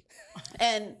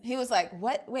 and he was like,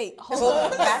 what? Wait, hold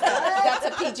on. That's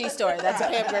a PG story. That's a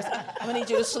Pam Grier. I'm going to need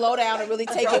you to slow down and really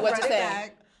take it what you're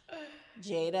saying.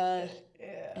 Jada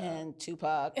and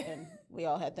Tupac, and we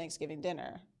all had Thanksgiving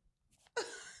dinner.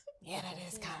 Yeah, that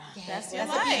is kind of. That's your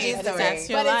life. That's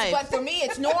your but life. But for me,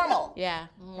 it's normal. Yeah.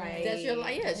 Right. That's your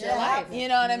life. Yeah, it's your life. You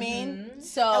know what I mean?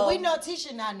 So and we know Tisha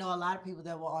and I know a lot of people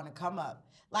that were on the come up.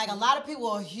 Like a lot of people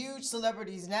are huge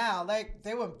celebrities now. Like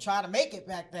they were trying to make it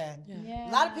back then. Yeah.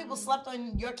 A lot of people slept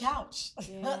on your couch.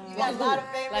 Yeah. You got a lot of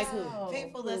famous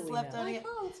people that slept on it.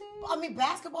 I mean,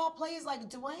 basketball players like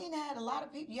Dwayne had a lot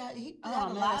of people. Yeah, he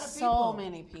had a lot of people. So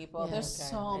many people. Yeah, there's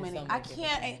so many. I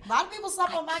can't. A lot of people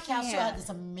slept on my couch. So I had this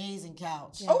amazing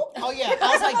couch. Yeah. Oh yeah. I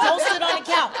was like, don't sit on the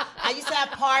couch. I used to have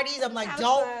parties. I'm like,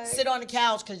 don't sit on the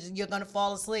couch because you're gonna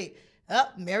fall asleep.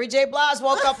 Mary J. Blige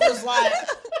woke up and was like.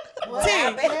 What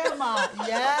happened?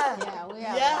 Yeah, we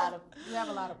have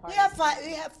a lot of parties.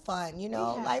 We have fun.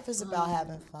 Life is about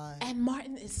having fun. And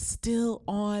Martin is still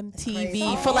on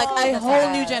TV for like a whole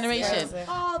new generation.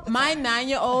 My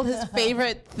 9-year-old, his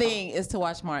favorite thing is to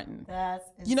watch Martin. So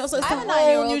it's a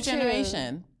whole new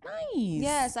generation. Nice.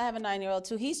 Yes, I have a 9-year-old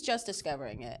too. He's just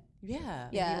discovering it. Yeah.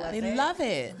 They love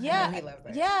it. Yeah.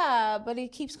 Yeah, but he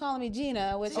keeps calling me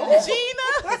Gina, which Gina?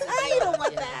 I don't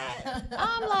want that.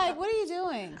 I'm like, what are you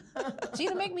doing?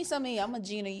 Gina, make me some of I'm a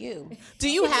Gina you. Do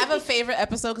you have a favorite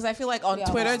episode? Because I feel like on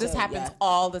Twitter, this happens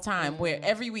all the time, where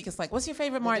every week it's like, what's your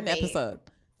favorite Martin episode?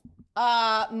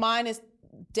 Mine is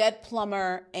Dead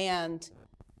Plumber and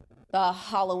the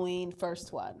Halloween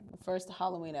first one. The first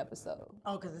Halloween episode.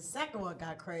 Oh, because the second one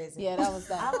got crazy. Yeah, that was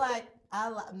that. I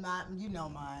like mine.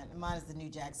 Mine. Mine is the New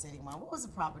Jack City one. What was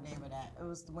the proper name of that? It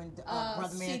was when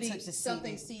Brother Man took the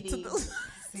something CD.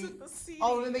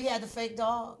 Oh, remember he had the fake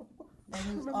dog?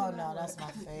 Oh no, that's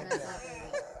my favorite.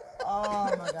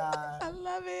 Oh my God. I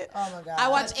love it. Oh my God. I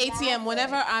watch ATM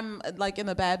whenever I'm like in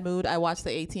a bad mood. I watch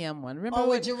the ATM one. Remember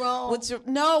with Jerome?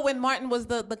 No, when Martin was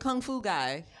the kung fu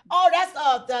guy. Oh,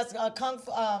 that's Kung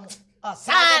Fu.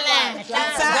 Silent.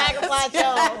 Dragonfly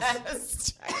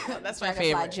Jones. That's my Dragonfly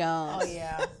favorite. Jones. Oh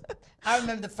yeah. I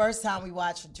remember the first time we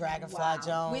watched Dragonfly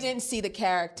Jones. We didn't see the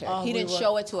character. He we didn't were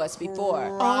show it to us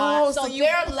before. Oh, So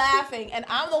they're laughing, and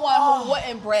I'm the one who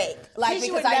wouldn't break, like Tisha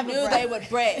because would I never knew break. they would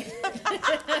break.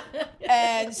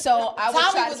 And so I would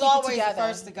try Tommy to was keep it always the together.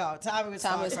 first to go. Tommy was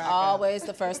Tom was firecracker. always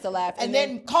the first to laugh, And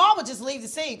then Carl would just leave the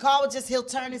scene. Carl would he'll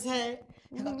turn his head.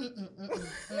 He'll go,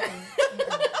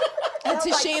 and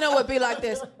Tichina would be like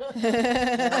this.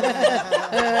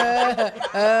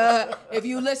 If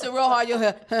you listen real hard, you'll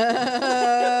hear.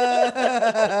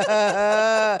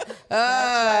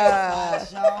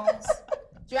 Jones.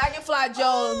 Dragonfly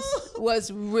Jones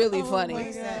was really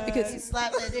funny because He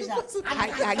slapped that dish out. I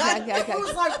It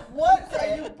was like, what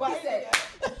are you biting?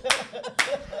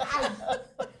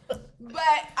 But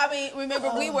I mean,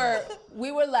 remember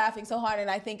we were laughing so hard, and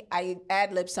I think I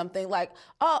ad-libbed something like,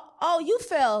 "Oh, you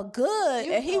felt good,"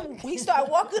 and he started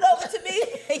walking over to me,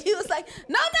 and he was like,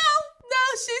 "No,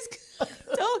 she's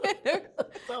don't hit her."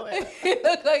 It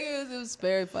looked like it was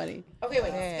very funny. Okay,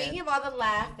 wait. Speaking of all the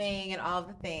laughing and all of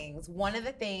the things, one of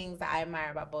the things that I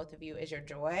admire about both of you is your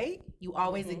joy. You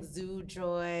always exude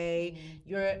joy.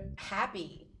 You're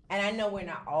happy. And I know we're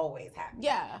not always happy.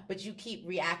 Yeah. But you keep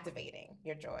reactivating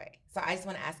your joy. So I just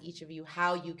want to ask each of you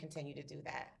how you continue to do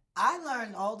that. I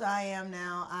learned the older I am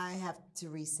now, I have to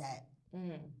reset.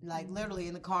 Like literally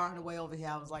in the car on the way over here,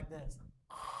 I was like this.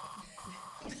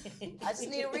 I just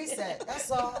need a reset. That's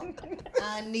all.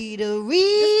 I need a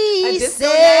reset.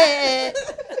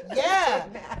 Yeah,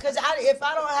 because if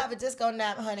I don't have a disco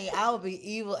nap, honey, I will be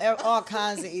evil, all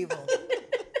kinds of evil.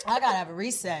 I gotta have a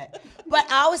reset. But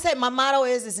I always say my motto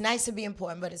is it's nice to be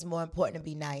important, but it's more important to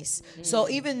be nice. So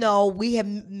even though we have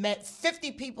met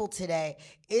 50 people today,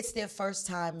 it's their first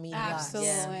time meeting us.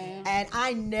 Absolutely. And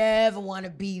I never want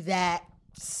to be that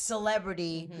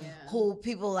celebrity who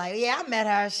people like, yeah, I met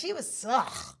her. She was,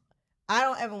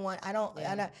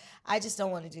 I just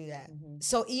don't want to do that.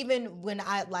 So even when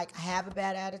I like have a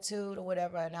bad attitude or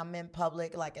whatever, and I'm in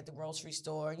public, like at the grocery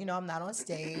store, I'm not on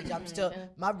stage. I'm still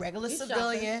my regular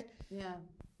civilian. Yeah.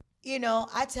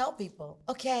 I tell people,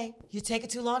 okay, you're taking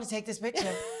too long to take this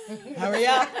picture. Hurry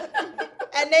up.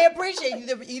 And they appreciate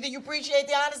you. Either you appreciate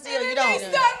the honesty or you don't. They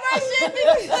start rushing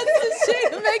because the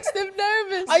shit makes them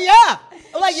nervous. Oh, yeah.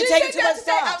 I'm like, you're She taking said too that much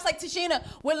today. I time. was like, Tichina,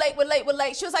 we're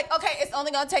late. She was like, okay, it's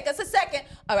only gonna take us a second.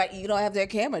 All right, you don't have their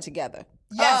camera together.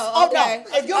 Yes. Oh, okay.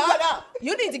 No. If you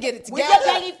You need to get it we together.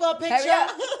 get begging for a picture. Hurry up.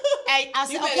 And I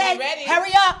said, better okay, be ready.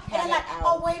 hurry up. And I'm like,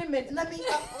 oh, wait a minute. Let me.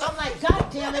 I'm like, God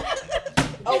damn it.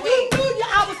 Oh, If you knew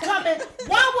I was coming,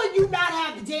 why would you not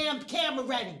have the damn camera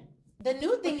ready? The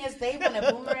new thing is they want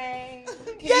a boomerang.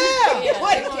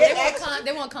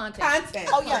 They want content.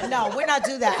 Oh, yeah, no, we're not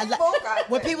do that.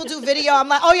 When people do video, I'm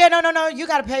like, oh, yeah, no, you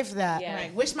got to pay for that. Yeah.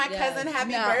 Right. Wish my cousin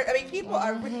happy No. birthday. I mean, people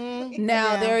are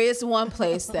Now Yeah. there is one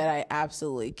place that I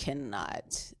absolutely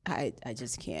cannot. I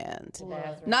just can't.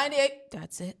 98.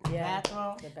 That's it.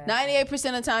 Bathroom. 98%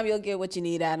 of the time you'll get what you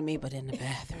need out of me, but in the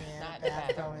bathroom.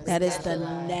 That is the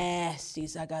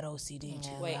nasties. I got OCD too.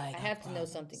 Wait, Like, I have to know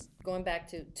something. Going back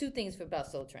to two things about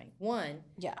Soul Train. One,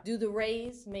 Yeah. do the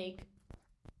Rays make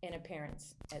an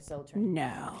appearance at Soul Train?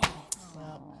 No.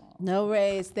 No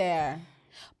raise there.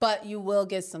 But you will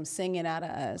get some singing out of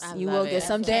us. You will love get it.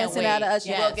 some Can't dancing out of wait. us.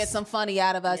 You will Yes. get some funny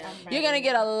out of us. You're going to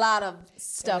get a lot of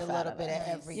stuff A out little of bit it. of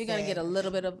everything. You're going to get a little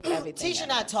bit of everything. Tisha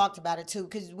and I talked about it too,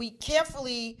 because we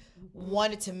carefully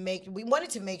wanted to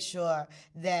make sure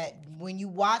that when you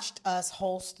watched us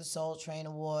host the Soul Train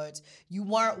Awards, you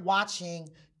weren't watching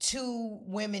two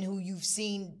women who you've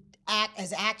seen act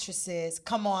as actresses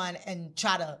come on and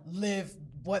try to live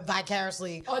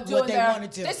vicariously what they want to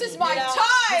do. This is my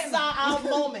This is time. our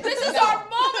moment. This is our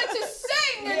moment to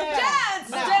sing and dance.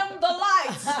 No. Dim the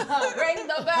lights. Ring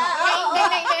the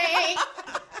bell.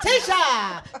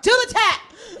 Tisha, do the tap.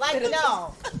 Like,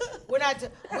 no, we're not.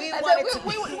 We wanted to.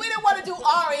 We didn't want to do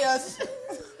arias.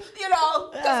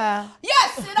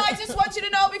 Yes, and I just want you to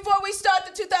know before we start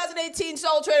the 2018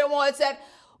 Soul Train Awards that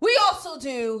we also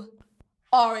do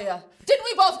aria. Didn't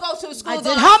we both go to school? I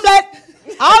did Hamlet.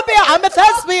 I'm a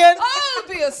thespian. I'll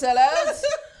be a sellout.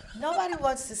 Nobody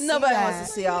wants to see Nobody that. wants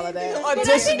to see all of that.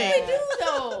 Auditioning.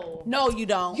 No. No, you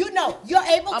don't. You're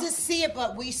able to see it,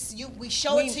 but we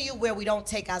show it to you where we don't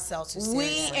take ourselves too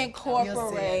seriously. We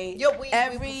incorporate we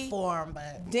every perform,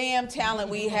 but damn talent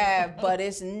we have, but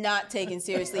it's not taken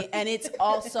seriously. And it's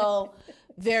also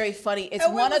very funny. It's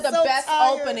And we one of were the so best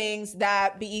tired. openings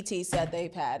that BET said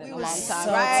they've had in a long time.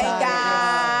 so Right,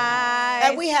 tired.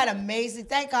 And we had amazing.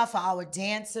 Thank God for our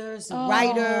dancers,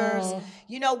 writers.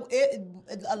 You know,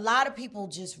 a lot of people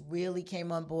just really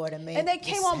came on board and made. And they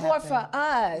came on board for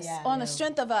us on the Yeah.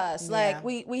 strength of us. Yeah. Like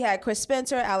we had Chris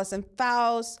Spencer, Allison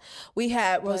Faust, we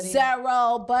had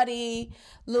Rosero, Buddy,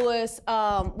 Lewis.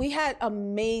 We had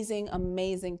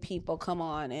amazing people come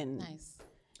on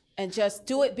and just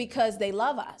do it because they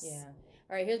love us. Yeah.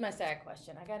 All right, here's my sad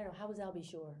question. I gotta know, how was Albie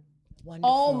Shore? Wonderful.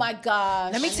 Oh my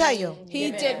gosh. Let me tell you.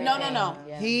 He did no.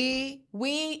 Yeah. He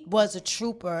was a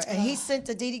trooper, and he sent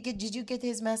a. Did you get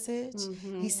his message?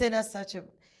 He sent us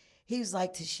he was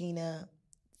like, Tichina,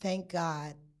 thank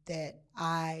God that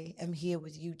I am here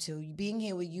with you two. Being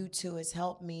here with you two has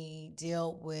helped me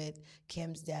deal with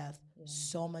Kim's death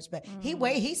so much better.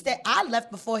 He stayed. I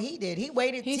left before he did. He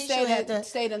waited. He Tisha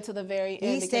stayed until the very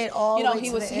end. He stayed all the way he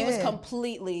to was the he was end.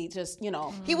 completely just He would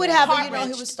have, he would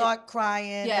heart-wrenched. start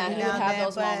crying. Yeah, every he now would and have then,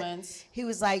 those but moments. He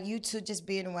was like, you two, just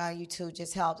being around you two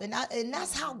just helped. And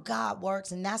that's how God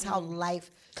works, and that's how life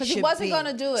 'Cause he should wasn't be.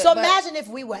 gonna do it, So but- imagine if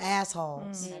we were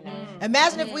assholes.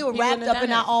 Imagine if we were wrapped up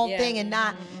in our own thing and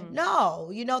not.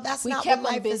 No, that's We not kept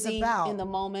what him life is busy about. in the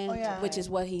moment, Oh, yeah. which is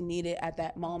what he needed at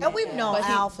that moment. And we've known But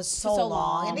he- Al for so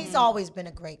long, and he's always been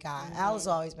a great guy. Al has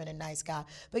always been a nice guy.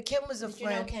 But Kim was a Did you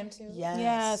friend. know Kim too?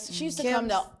 Yes, she used to Kim's- come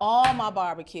to all my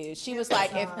barbecues. She was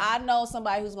like, if I know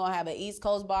somebody who's gonna have an East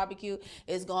Coast barbecue,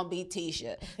 it's gonna be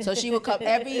Tisha. So she would come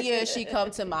every year. She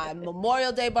come to my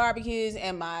Memorial Day barbecues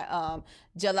and my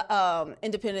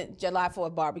Independent July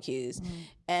 4th barbecues,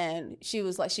 and she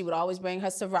was like, she would always bring her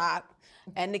Ciroc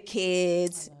and the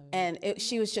kids, and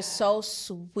she was just so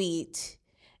sweet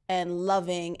and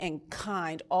loving and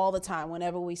kind all the time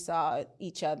whenever we saw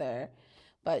each other.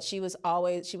 But she would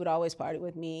always party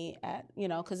with me at,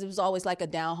 because it was always like a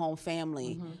down home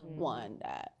family one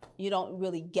that you don't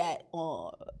really get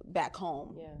back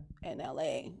home in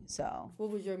LA. So What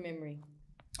was your memory?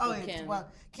 Oh, with yeah. Kim? Well,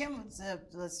 Kim was a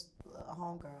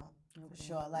homegirl. For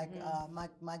sure. Like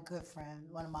my good friend,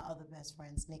 one of my other best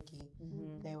friends, Nikki,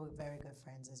 they were very good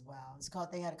friends as well.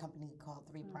 They had a company called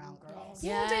Three Brown Girls.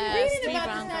 Yeah, I've been reading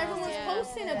about this now. Everyone's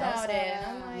posting about it. And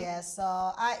I'm like, Yeah,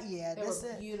 so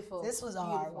beautiful. This was a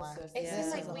hard one. It This seemed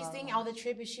was like a we hard sing one. all the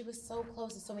tributes. She was so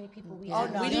close to so many people. We Oh,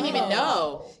 no, We didn't even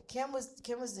know. Kim was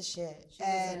the shit. She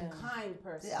was a kind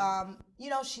person.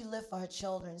 She lived for her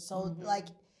children. So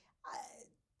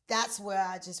that's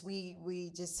where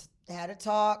we just had a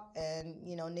talk, and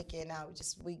Nikki and I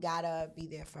we gotta be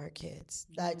there for her kids.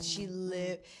 That she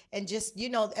lived, and just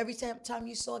every time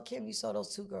you saw Kim, you saw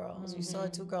those two girls. You saw the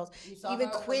two girls. Even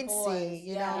her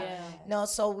Quincy, boys. No,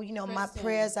 so my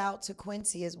prayers out to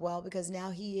Quincy as well, because now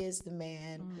he is the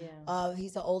man.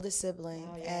 He's the oldest sibling,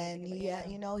 and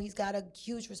he's got a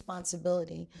huge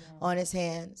responsibility on his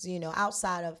hands.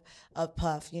 Outside of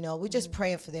Puff, we're just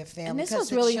praying for their family. And this 'cause was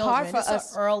the really hard children, for it's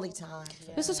us. an early time.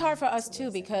 This was hard for us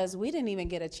too, because we didn't even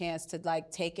get a chance to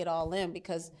take it all in,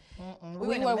 because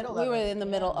we were in the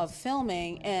middle of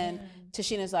filming, and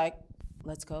Tichina's like,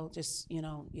 let's go, just you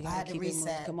had gotta to keep it moving.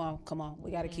 reset. Come on, we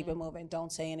gotta keep it moving.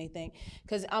 Don't say anything,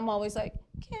 because I'm always like,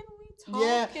 can we talk?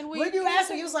 Yeah. Can we? When you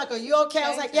asked me, you was like, "Are you okay?" I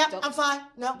was like, "Yeah, I'm fine.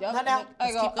 No, not now."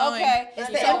 I go, keep going. okay. It's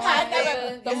the So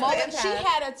impact. the It's moment the she impact.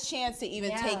 had a chance to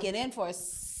even take it in for a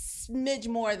smidge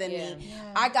more than me,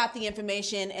 I got the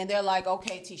information, and they're like,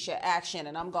 "Okay, Tisha, action,"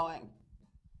 and I'm going.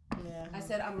 Yeah. I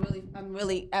said, I'm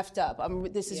really effed up.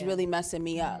 This is really messing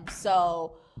me up.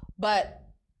 So, but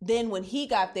then when he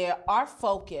got there, our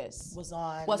focus Was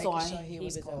on Was making on. sure he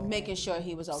was cool. making sure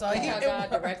he was okay. So he- how God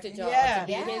directed y'all Yeah. to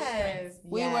be his friends.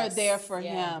 we were there for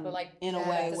Yeah, him but like in a yes.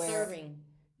 way the where, serving.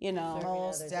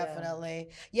 Most others, yeah. definitely.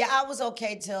 Yeah, I was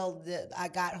okay till I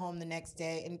got home the next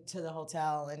day into the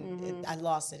hotel, and I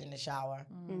lost it in the shower.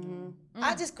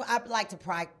 I like to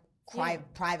cry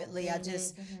privately.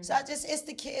 It's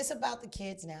the kid. It's about the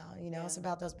kids now. It's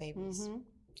about those babies.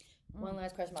 One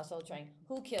last question about Soul Train.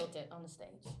 Who killed it on the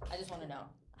stage? I just want to know.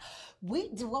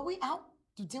 Were we out?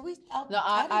 Did we out? no,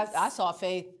 I saw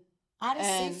Faith. I didn't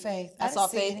And see Faith. I saw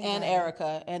didn't see Faith and anybody.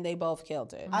 Erica, and they both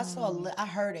killed it. I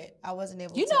heard it. I wasn't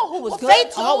able to. You know who was well, good,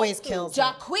 Faith too? always kills it.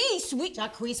 Jacquees,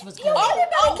 Jacquees was good.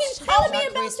 Everybody keeps telling me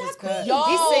about Jacquees was good. Yo.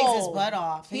 He sings his butt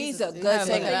off. He's a good look it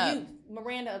singer. up. You,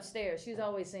 Miranda upstairs, she's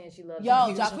always saying she loves Yo,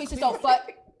 you. Jacquees is so but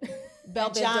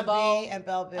Belle Biv John DeVoe. B. and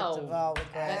Belle Biv Oh, DeVoe were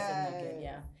That's great. a good,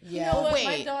 yeah. Yeah. You know what? My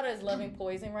Wait. daughter is loving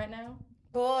Poison right now.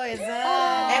 Boys,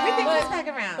 Everything But- comes back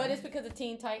around. But it's because of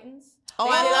Teen Titans. Oh,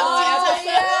 They I did a love little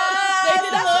Teen episode. They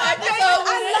did a little episode.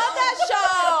 I love that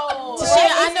show.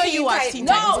 Tichina, I know you watch Teen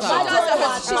Titans she Go.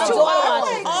 doesn't. She's too old.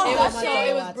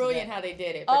 It was brilliant how they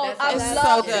did it. But Oh, that's I It's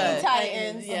love so good. Teen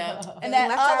Titans. Yeah. And that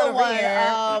Left out other over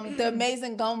here. one, the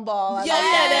Amazing Gumball. I Yeah, love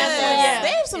that. yeah. They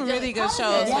have some really good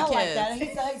shows Yell for like that.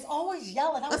 kids. He's always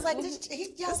yelling. I was like, he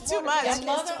yells too much. That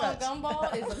mother on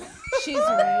Gumball is She's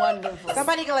wonderful.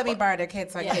 Somebody can let me borrow their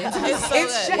kids so I can. It's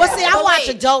so good. Well, see, I But watch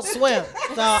wait, Adult Swim,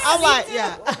 so I'm like,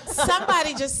 yeah.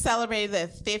 Somebody just celebrated their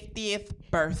 50th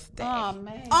birthday. Oh,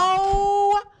 man.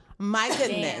 Oh my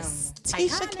goodness.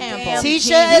 Tisha Campbell.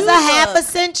 Tisha is a half a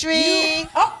century.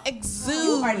 Exude.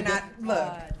 You are not,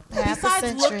 look.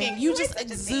 Besides looking, you just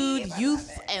exude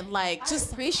youth and like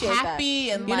just Appreciate happy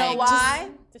that. and You like know why?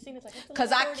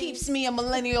 Because I I keeps me a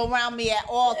millennial around me at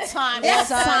all times. Yes,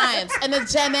 times. And the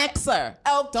Gen Xer.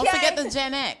 Okay. Don't forget the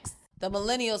Gen X. The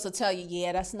millennials will tell you,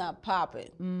 yeah, that's not popping.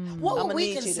 What I'ma would we need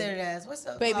you to- consider as? What's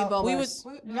up? Baby boomers.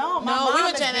 We would No, my No, mom we were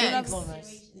is Gen baby X.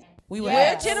 boomers. we were We're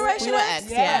X. Generation We were X?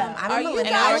 X, yeah. I'm Are a you millennial.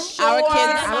 And our guys kids sure?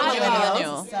 are Yeah.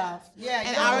 millennial. Stuff. Yeah,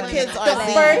 And y'all our are kids millennials. are The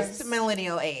Z. first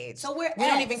millennial age. So we're We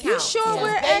don't X. even You count. sure Yeah.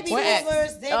 we're Baby X? We're X.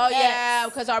 boomers, they Oh, X. yeah,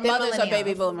 because our They're mothers are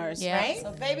baby millennials. boomers. Yeah. Right?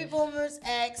 So baby boomers,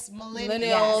 X, millennials,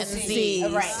 Millennials, and Z.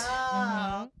 Right.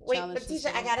 Ah. Wait, Challenge but this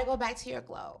Tisha, I year. gotta go back to your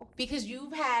glow because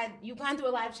you've gone through a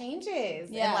lot of changes.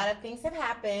 Yeah. And a lot of things have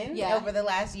happened Yeah. over the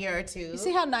last year or two. You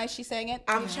see how nice she's saying it?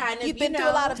 I'm trying to. You've been through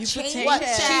a lot of changes. What?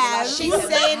 She's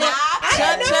saying it.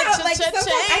 I don't know. Like, Changes.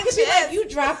 sometimes I could be like, you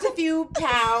dropped a few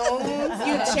pounds,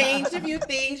 you changed a few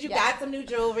things, you got some new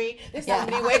jewelry. There's so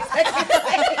many ways I can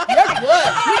say it. You're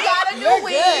good. You got a new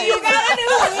wig. You got a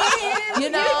new wig. You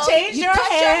know, you changed your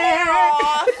cut hair.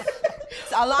 off.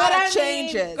 It's a lot But of I mean,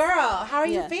 changes. girl, how are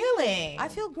Yeah. you feeling? I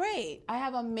feel great. I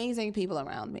have amazing people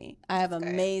around me. I have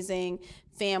amazing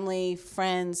family,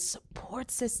 friends, support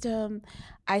system.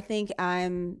 I think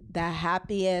I'm the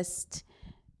happiest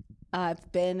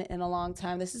I've been in a long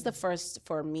time. This is the first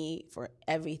for me for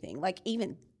everything. Like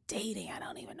even dating, I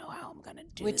don't even know how I'm gonna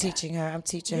do We're that. teaching her. I'm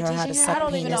teaching her You're how to teaching her? I suck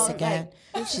don't even penis know, again.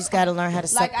 She's got to learn how to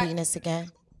suck Like, I- penis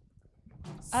again.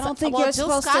 I don't think Well, you're Jill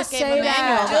supposed Scott to gave say a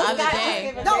manual that. the other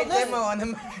day. No, No, listen. demo on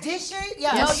them. Did she?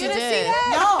 Yeah. No, Yes, you she didn't see did. that?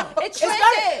 No. It It's very,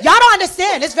 trended. y'all don't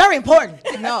understand. It's very important.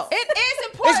 No. It is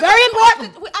important. It's very but we have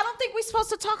important. to- I don't think we're supposed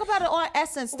to talk about it on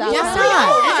Essence style. Yes, Right? we are.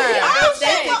 Oh, shit.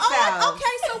 Authentic Oh, style.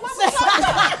 okay, so what we talking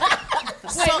about?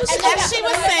 So, as she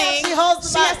was saying, She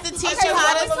holds the she has mic. to teach Okay, you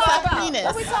how what to we talk suck about? penis.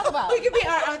 What we talk about? We can be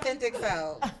our authentic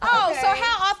self. Oh, so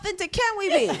how authentic can we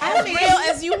be? I mean, Real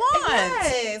as you want.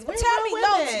 Yes, we're Tell me,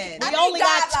 no. women. We only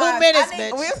got 2 minutes,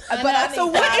 bitch. But I So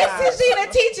what is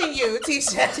Tichina teaching you,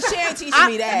 Tisha? She ain't teaching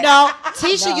me that. No,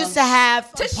 Tisha used to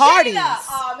have parties.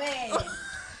 Oh man.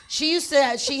 She used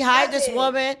to. She hired this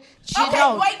woman. She Okay,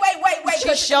 know. wait. She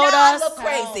 'cause showed now us. I look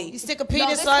crazy. You stick a No,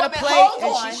 penis this on a woman- plate, hold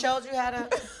and on. she showed you how to.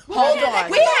 Hold on.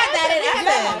 We had that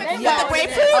in Evan. Yeah. With the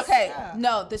grapefruit. Okay.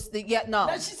 No,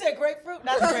 no. She said grapefruit.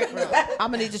 Not grapefruit.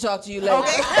 I'm gonna need to talk to you later.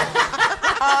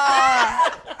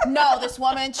 No, this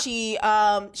woman, she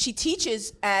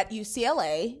teaches at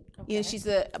UCLA. You know, she's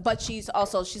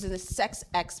a sex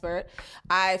expert.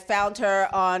 I found her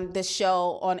on this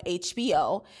show on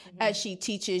HBO, and she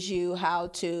teaches you how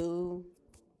to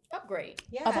Upgrade.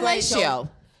 Fellatio.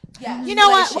 You know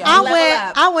what?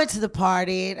 Fellatio. I went to the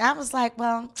party, and I was like,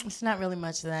 well, it's not really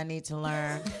much that I need to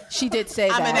learn. She did say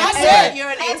I'm an that. expert. You're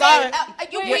an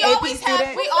We You're always AP have.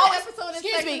 student? We always.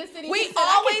 Excuse Excuse me. me. We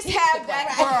always have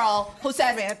that girl who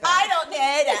says, "I don't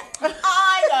need it.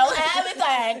 I know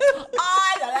everything.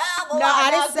 I don't." No, I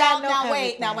didn't say I know Now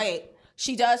everything. wait.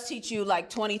 She does teach you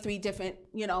like 23 different,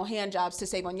 hand jobs to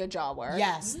save on your jaw work.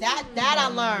 Yes, that I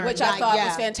learned, Which I Like, thought yeah.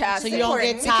 was fantastic. So you don't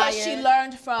get tired. Because she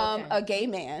learned from a gay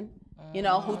man,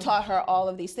 who taught her all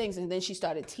of these things, and then she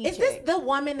started teaching. Is this the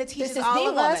woman that teaches This is all the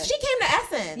of us? woman. She came to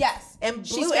Essence. Yes. And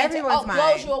She's blew fantastic. everyone's mind.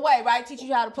 Blows you away, right? Teaches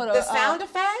you how to put a The sound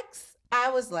effects, I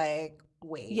was like,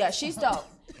 wait. Yeah, she's dope.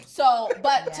 So,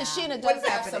 but Tichina does What's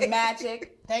have some happening?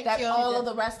 magic that you. all of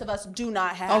the rest of us do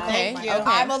not have. Okay. Thank you.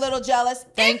 I'm a little jealous.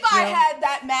 Thank if I you. had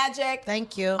that magic,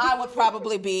 Thank you. I would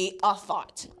probably be a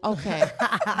thought. Okay.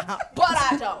 But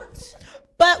I don't.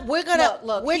 But we're gonna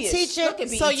Look, we're he is- teaching. look at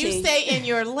So BET. you stay in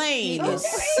your lane. He is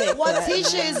sick. What right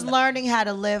Tisha now. is learning how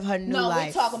to live her new No,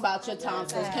 life. we're talking about your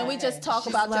tonsils. Can we just talk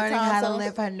She's about your learning tonsils? how to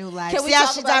live her new life. Can we See how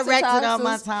talk she about your directed on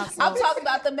my tonsils? tonsils. I'm talking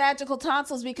about the magical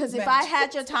tonsils because if I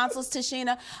had your tonsils,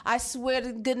 Tichina, I swear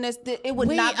to goodness that it would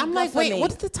Wait, not be I'm good like, for wait, me. what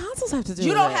does the tonsils have to do You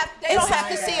with don't it? have. They don't have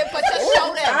to see it, but just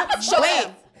show them. Show Wait.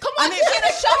 them. Come on,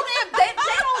 Tichina, show them. They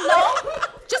don't know.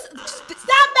 Just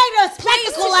stop made a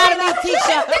spectacle out of me,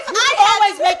 Tisha. I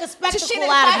always make a spectacle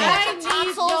out of me. I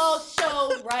need your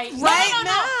show right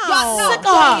now. Sick of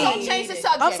her. Don't change the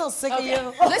subject. I'm so sick of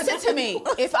you. Listen to me.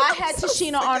 If I had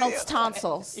Tichina Arnold's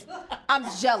tonsils, I'm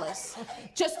jealous.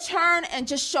 Just turn and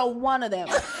just show one of them,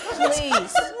 please. One of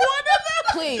them,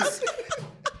 please.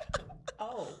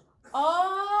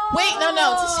 Oh. Wait, no.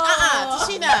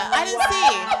 Tichina, I didn't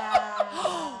see.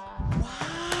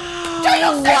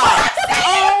 Wow.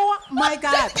 Oh my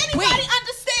God. Anybody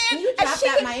understand? You drop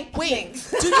that mic. Wait,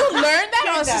 do you learn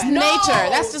that or it's just nature?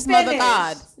 That's just Mother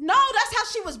God. No, that's how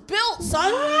she was built,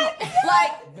 son.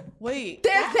 Like, Wait.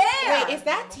 they're there. Wait, is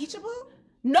that teachable?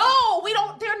 No, we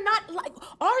don't. They're not like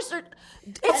ours.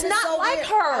 It's not so like weird.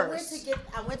 hers.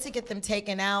 I went to get them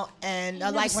taken out, and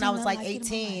like when I was like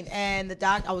 18, and the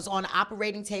doc, I was on the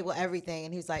operating table, everything,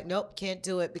 and he was like, "Nope, can't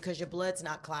do it because your blood's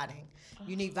not clotting.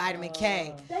 You need vitamin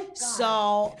K."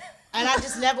 So, and I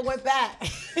just never went back.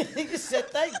 He just said,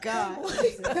 "Thank God."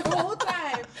 The whole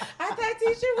time. I thought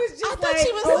Tisha was just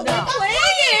she was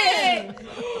playing.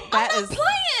 That is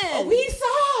Playing. We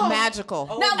saw. magical.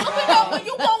 Now look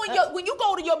at when you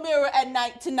go to your mirror at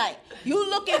night tonight. You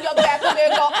look in your back mirror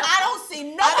and go, I don't see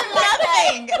nothing like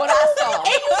that. What I saw. And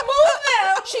you move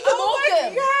them. She can move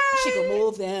them. God. She can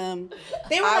move them.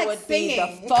 They were I like would singing.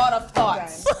 be the thought of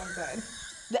thoughts. I'm done.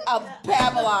 Of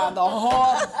Babylon, the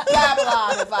whole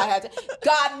Babylon, if I had to.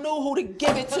 God knew who to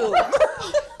give it to.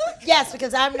 Yes,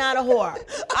 because I'm not a whore.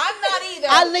 I'm not either.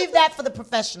 I leave that for the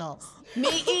professionals. Me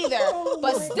either.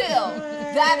 But still,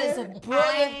 that is a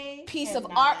brilliant piece of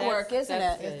artwork, isn't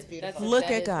it? It's beautiful. Look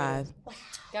at God.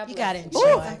 You got to Learn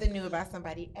enjoy. something new about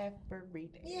somebody every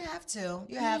day. You have to.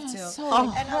 You have to. so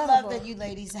And I love that you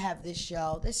ladies have this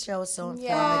show. This show is so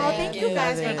informative. Thank you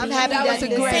guys for I'm happy That that was a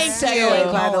this great is still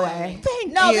segue, by the going. way.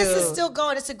 Thank No, you. this is still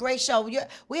going. It's a great show.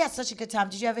 We had such a good time.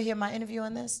 Did you ever hear my interview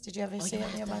on this? Did you ever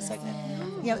hear my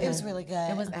segment? Yeah, it was really good.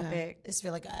 It was epic. It's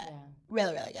really good.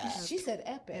 Really, really good. She said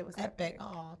epic. It was Epic.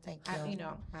 Oh, thank you.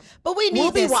 But But we need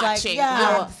We'll be this. watching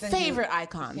like, our favorite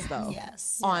icons, though,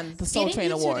 Yes. on the Soul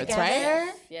Train Awards,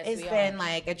 right? Yes, It's we been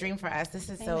like a dream for us. This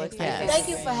is so exciting. Thank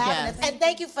you for having Yes. us, and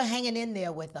thank you for hanging in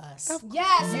there with us.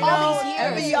 Yes, all these years.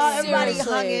 Everybody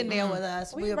Seriously. hung in there with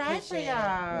us. We ride for appreciate it.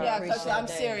 y'all. Yeah, because I'm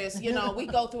serious. You know, we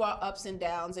go through our ups and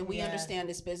downs, and we understand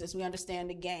this business. We understand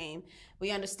the game.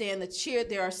 We understand the cheer.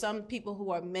 There are some people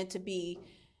who are meant to be,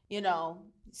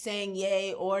 saying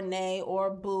yay or nay or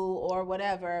boo or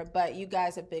whatever. But you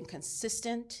guys have been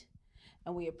consistent,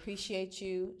 and we appreciate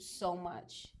you so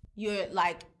much. You're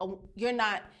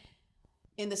not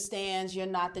in the stands. You're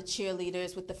not the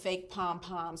cheerleaders with the fake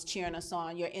pom-poms cheering us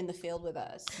on. You're in the field with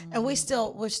us. And we're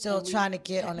still trying to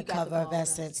get on the you got cover the of ball.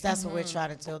 Essence. That's what we're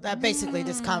trying to do. That basically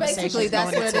this conversation Basically, is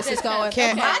that's going where into. this is going.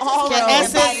 Can I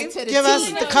just Essence to the give us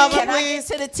T. the cover, Can I please?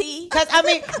 get to the T? Because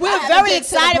we were haven't very been to the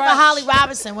excited for brunch. Holly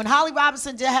Robinson. When Holly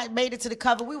Robinson made it to the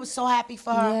cover, we were so happy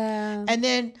for her. Yeah. And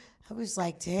then I was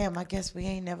like, damn, I guess we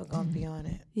ain't never gonna be on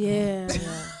it. Yeah.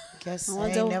 Guess it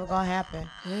wonder- ain't never gonna happen.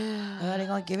 They're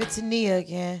gonna give it to Nia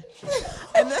again.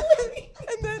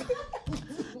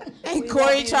 And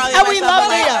Corey, Charlie, And we love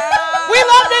Nia. We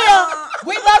love Nia.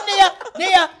 We love Nia.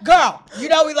 Nia, girl, you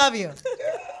know we love you.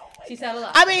 She's had a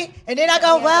lot. I mean, and then I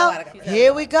go, well,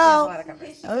 here we go.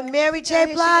 Mary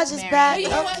J. Blige is back. You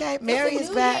know what? Okay, It's Mary a is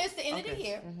new back. Year, it's the end of the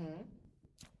year.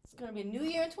 It's going to be a new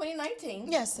year in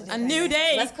 2019. Yes, it is. A new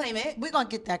day. Let's claim it. We're gonna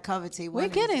get that cover, T. We're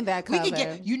getting that We cover. can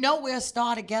get. You know, we're a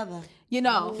star together. We're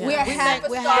half a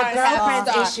we're star, half half girlfriends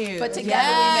a star. issue. But together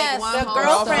Yes, we make one the whole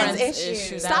girlfriends star.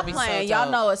 issue. Stop playing. Y'all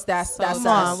know us. That's Come us.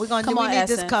 on, we're gonna Come do. on, We need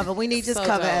this Essence. cover. We need this So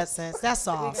cover, dope. Essence. That's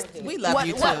all. We love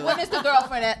you too. When is the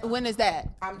girlfriend? When is that?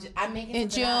 I'm making In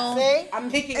something up. June. See?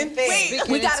 I'm making a thing.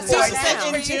 We got to Speaking start into it.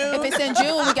 now. In June. If it's in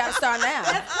June, we got to start now.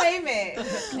 Let's claim it.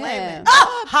 Yeah.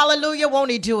 Oh, hallelujah!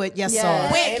 Won't he do it? Yes, Yes. sir.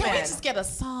 Wait, can we Amen. just get a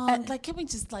song? Like, can we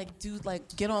just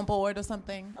get on board or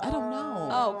something? I don't know.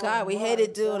 Oh God, we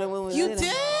hated doing it when we You did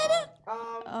did? it.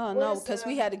 Oh no, because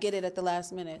we had to get it at the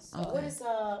last minute. So. What is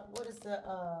the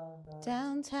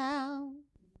Downtown.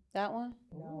 That one?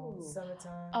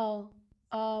 summertime? Oh,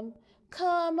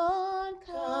 come on,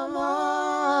 Come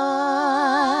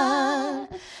on,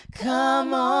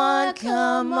 come on,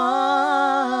 come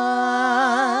on.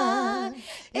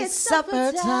 It's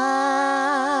supper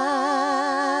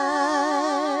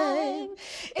time.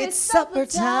 It's supper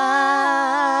time.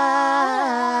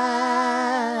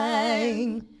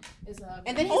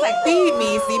 And then he's like, feed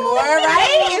me, Seymour,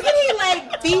 right? Isn't he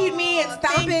like, feed me and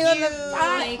stomping on the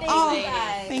front? Thank you, Oh, ladies.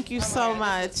 God. Thank you so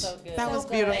much. so good. That was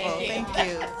beautiful. Thank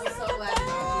you. I'm so glad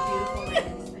you're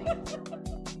beautiful.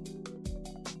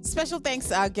 Special thanks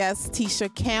to our guests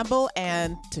Tisha Campbell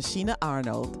and Tichina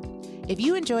Arnold. If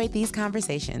you enjoyed these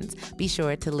conversations, be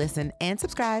sure to listen and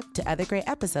subscribe to other great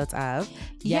episodes of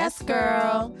Yes,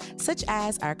 Girl, such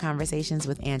as our conversations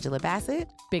with Angela Bassett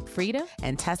Big Frida.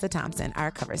 and Tessa Thompson,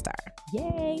 our cover star.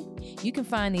 Yay! You can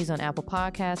find these on Apple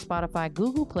Podcasts, Spotify,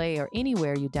 Google Play, or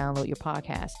anywhere you download your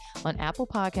podcast. On Apple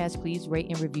Podcasts, please rate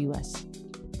and review us.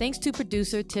 Thanks to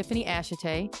producer Tiffany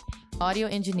Ashite, audio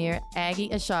engineer Aggie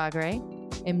Ashagre,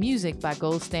 and music by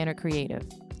Gold Standard Creative.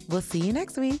 We'll see you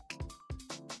next week.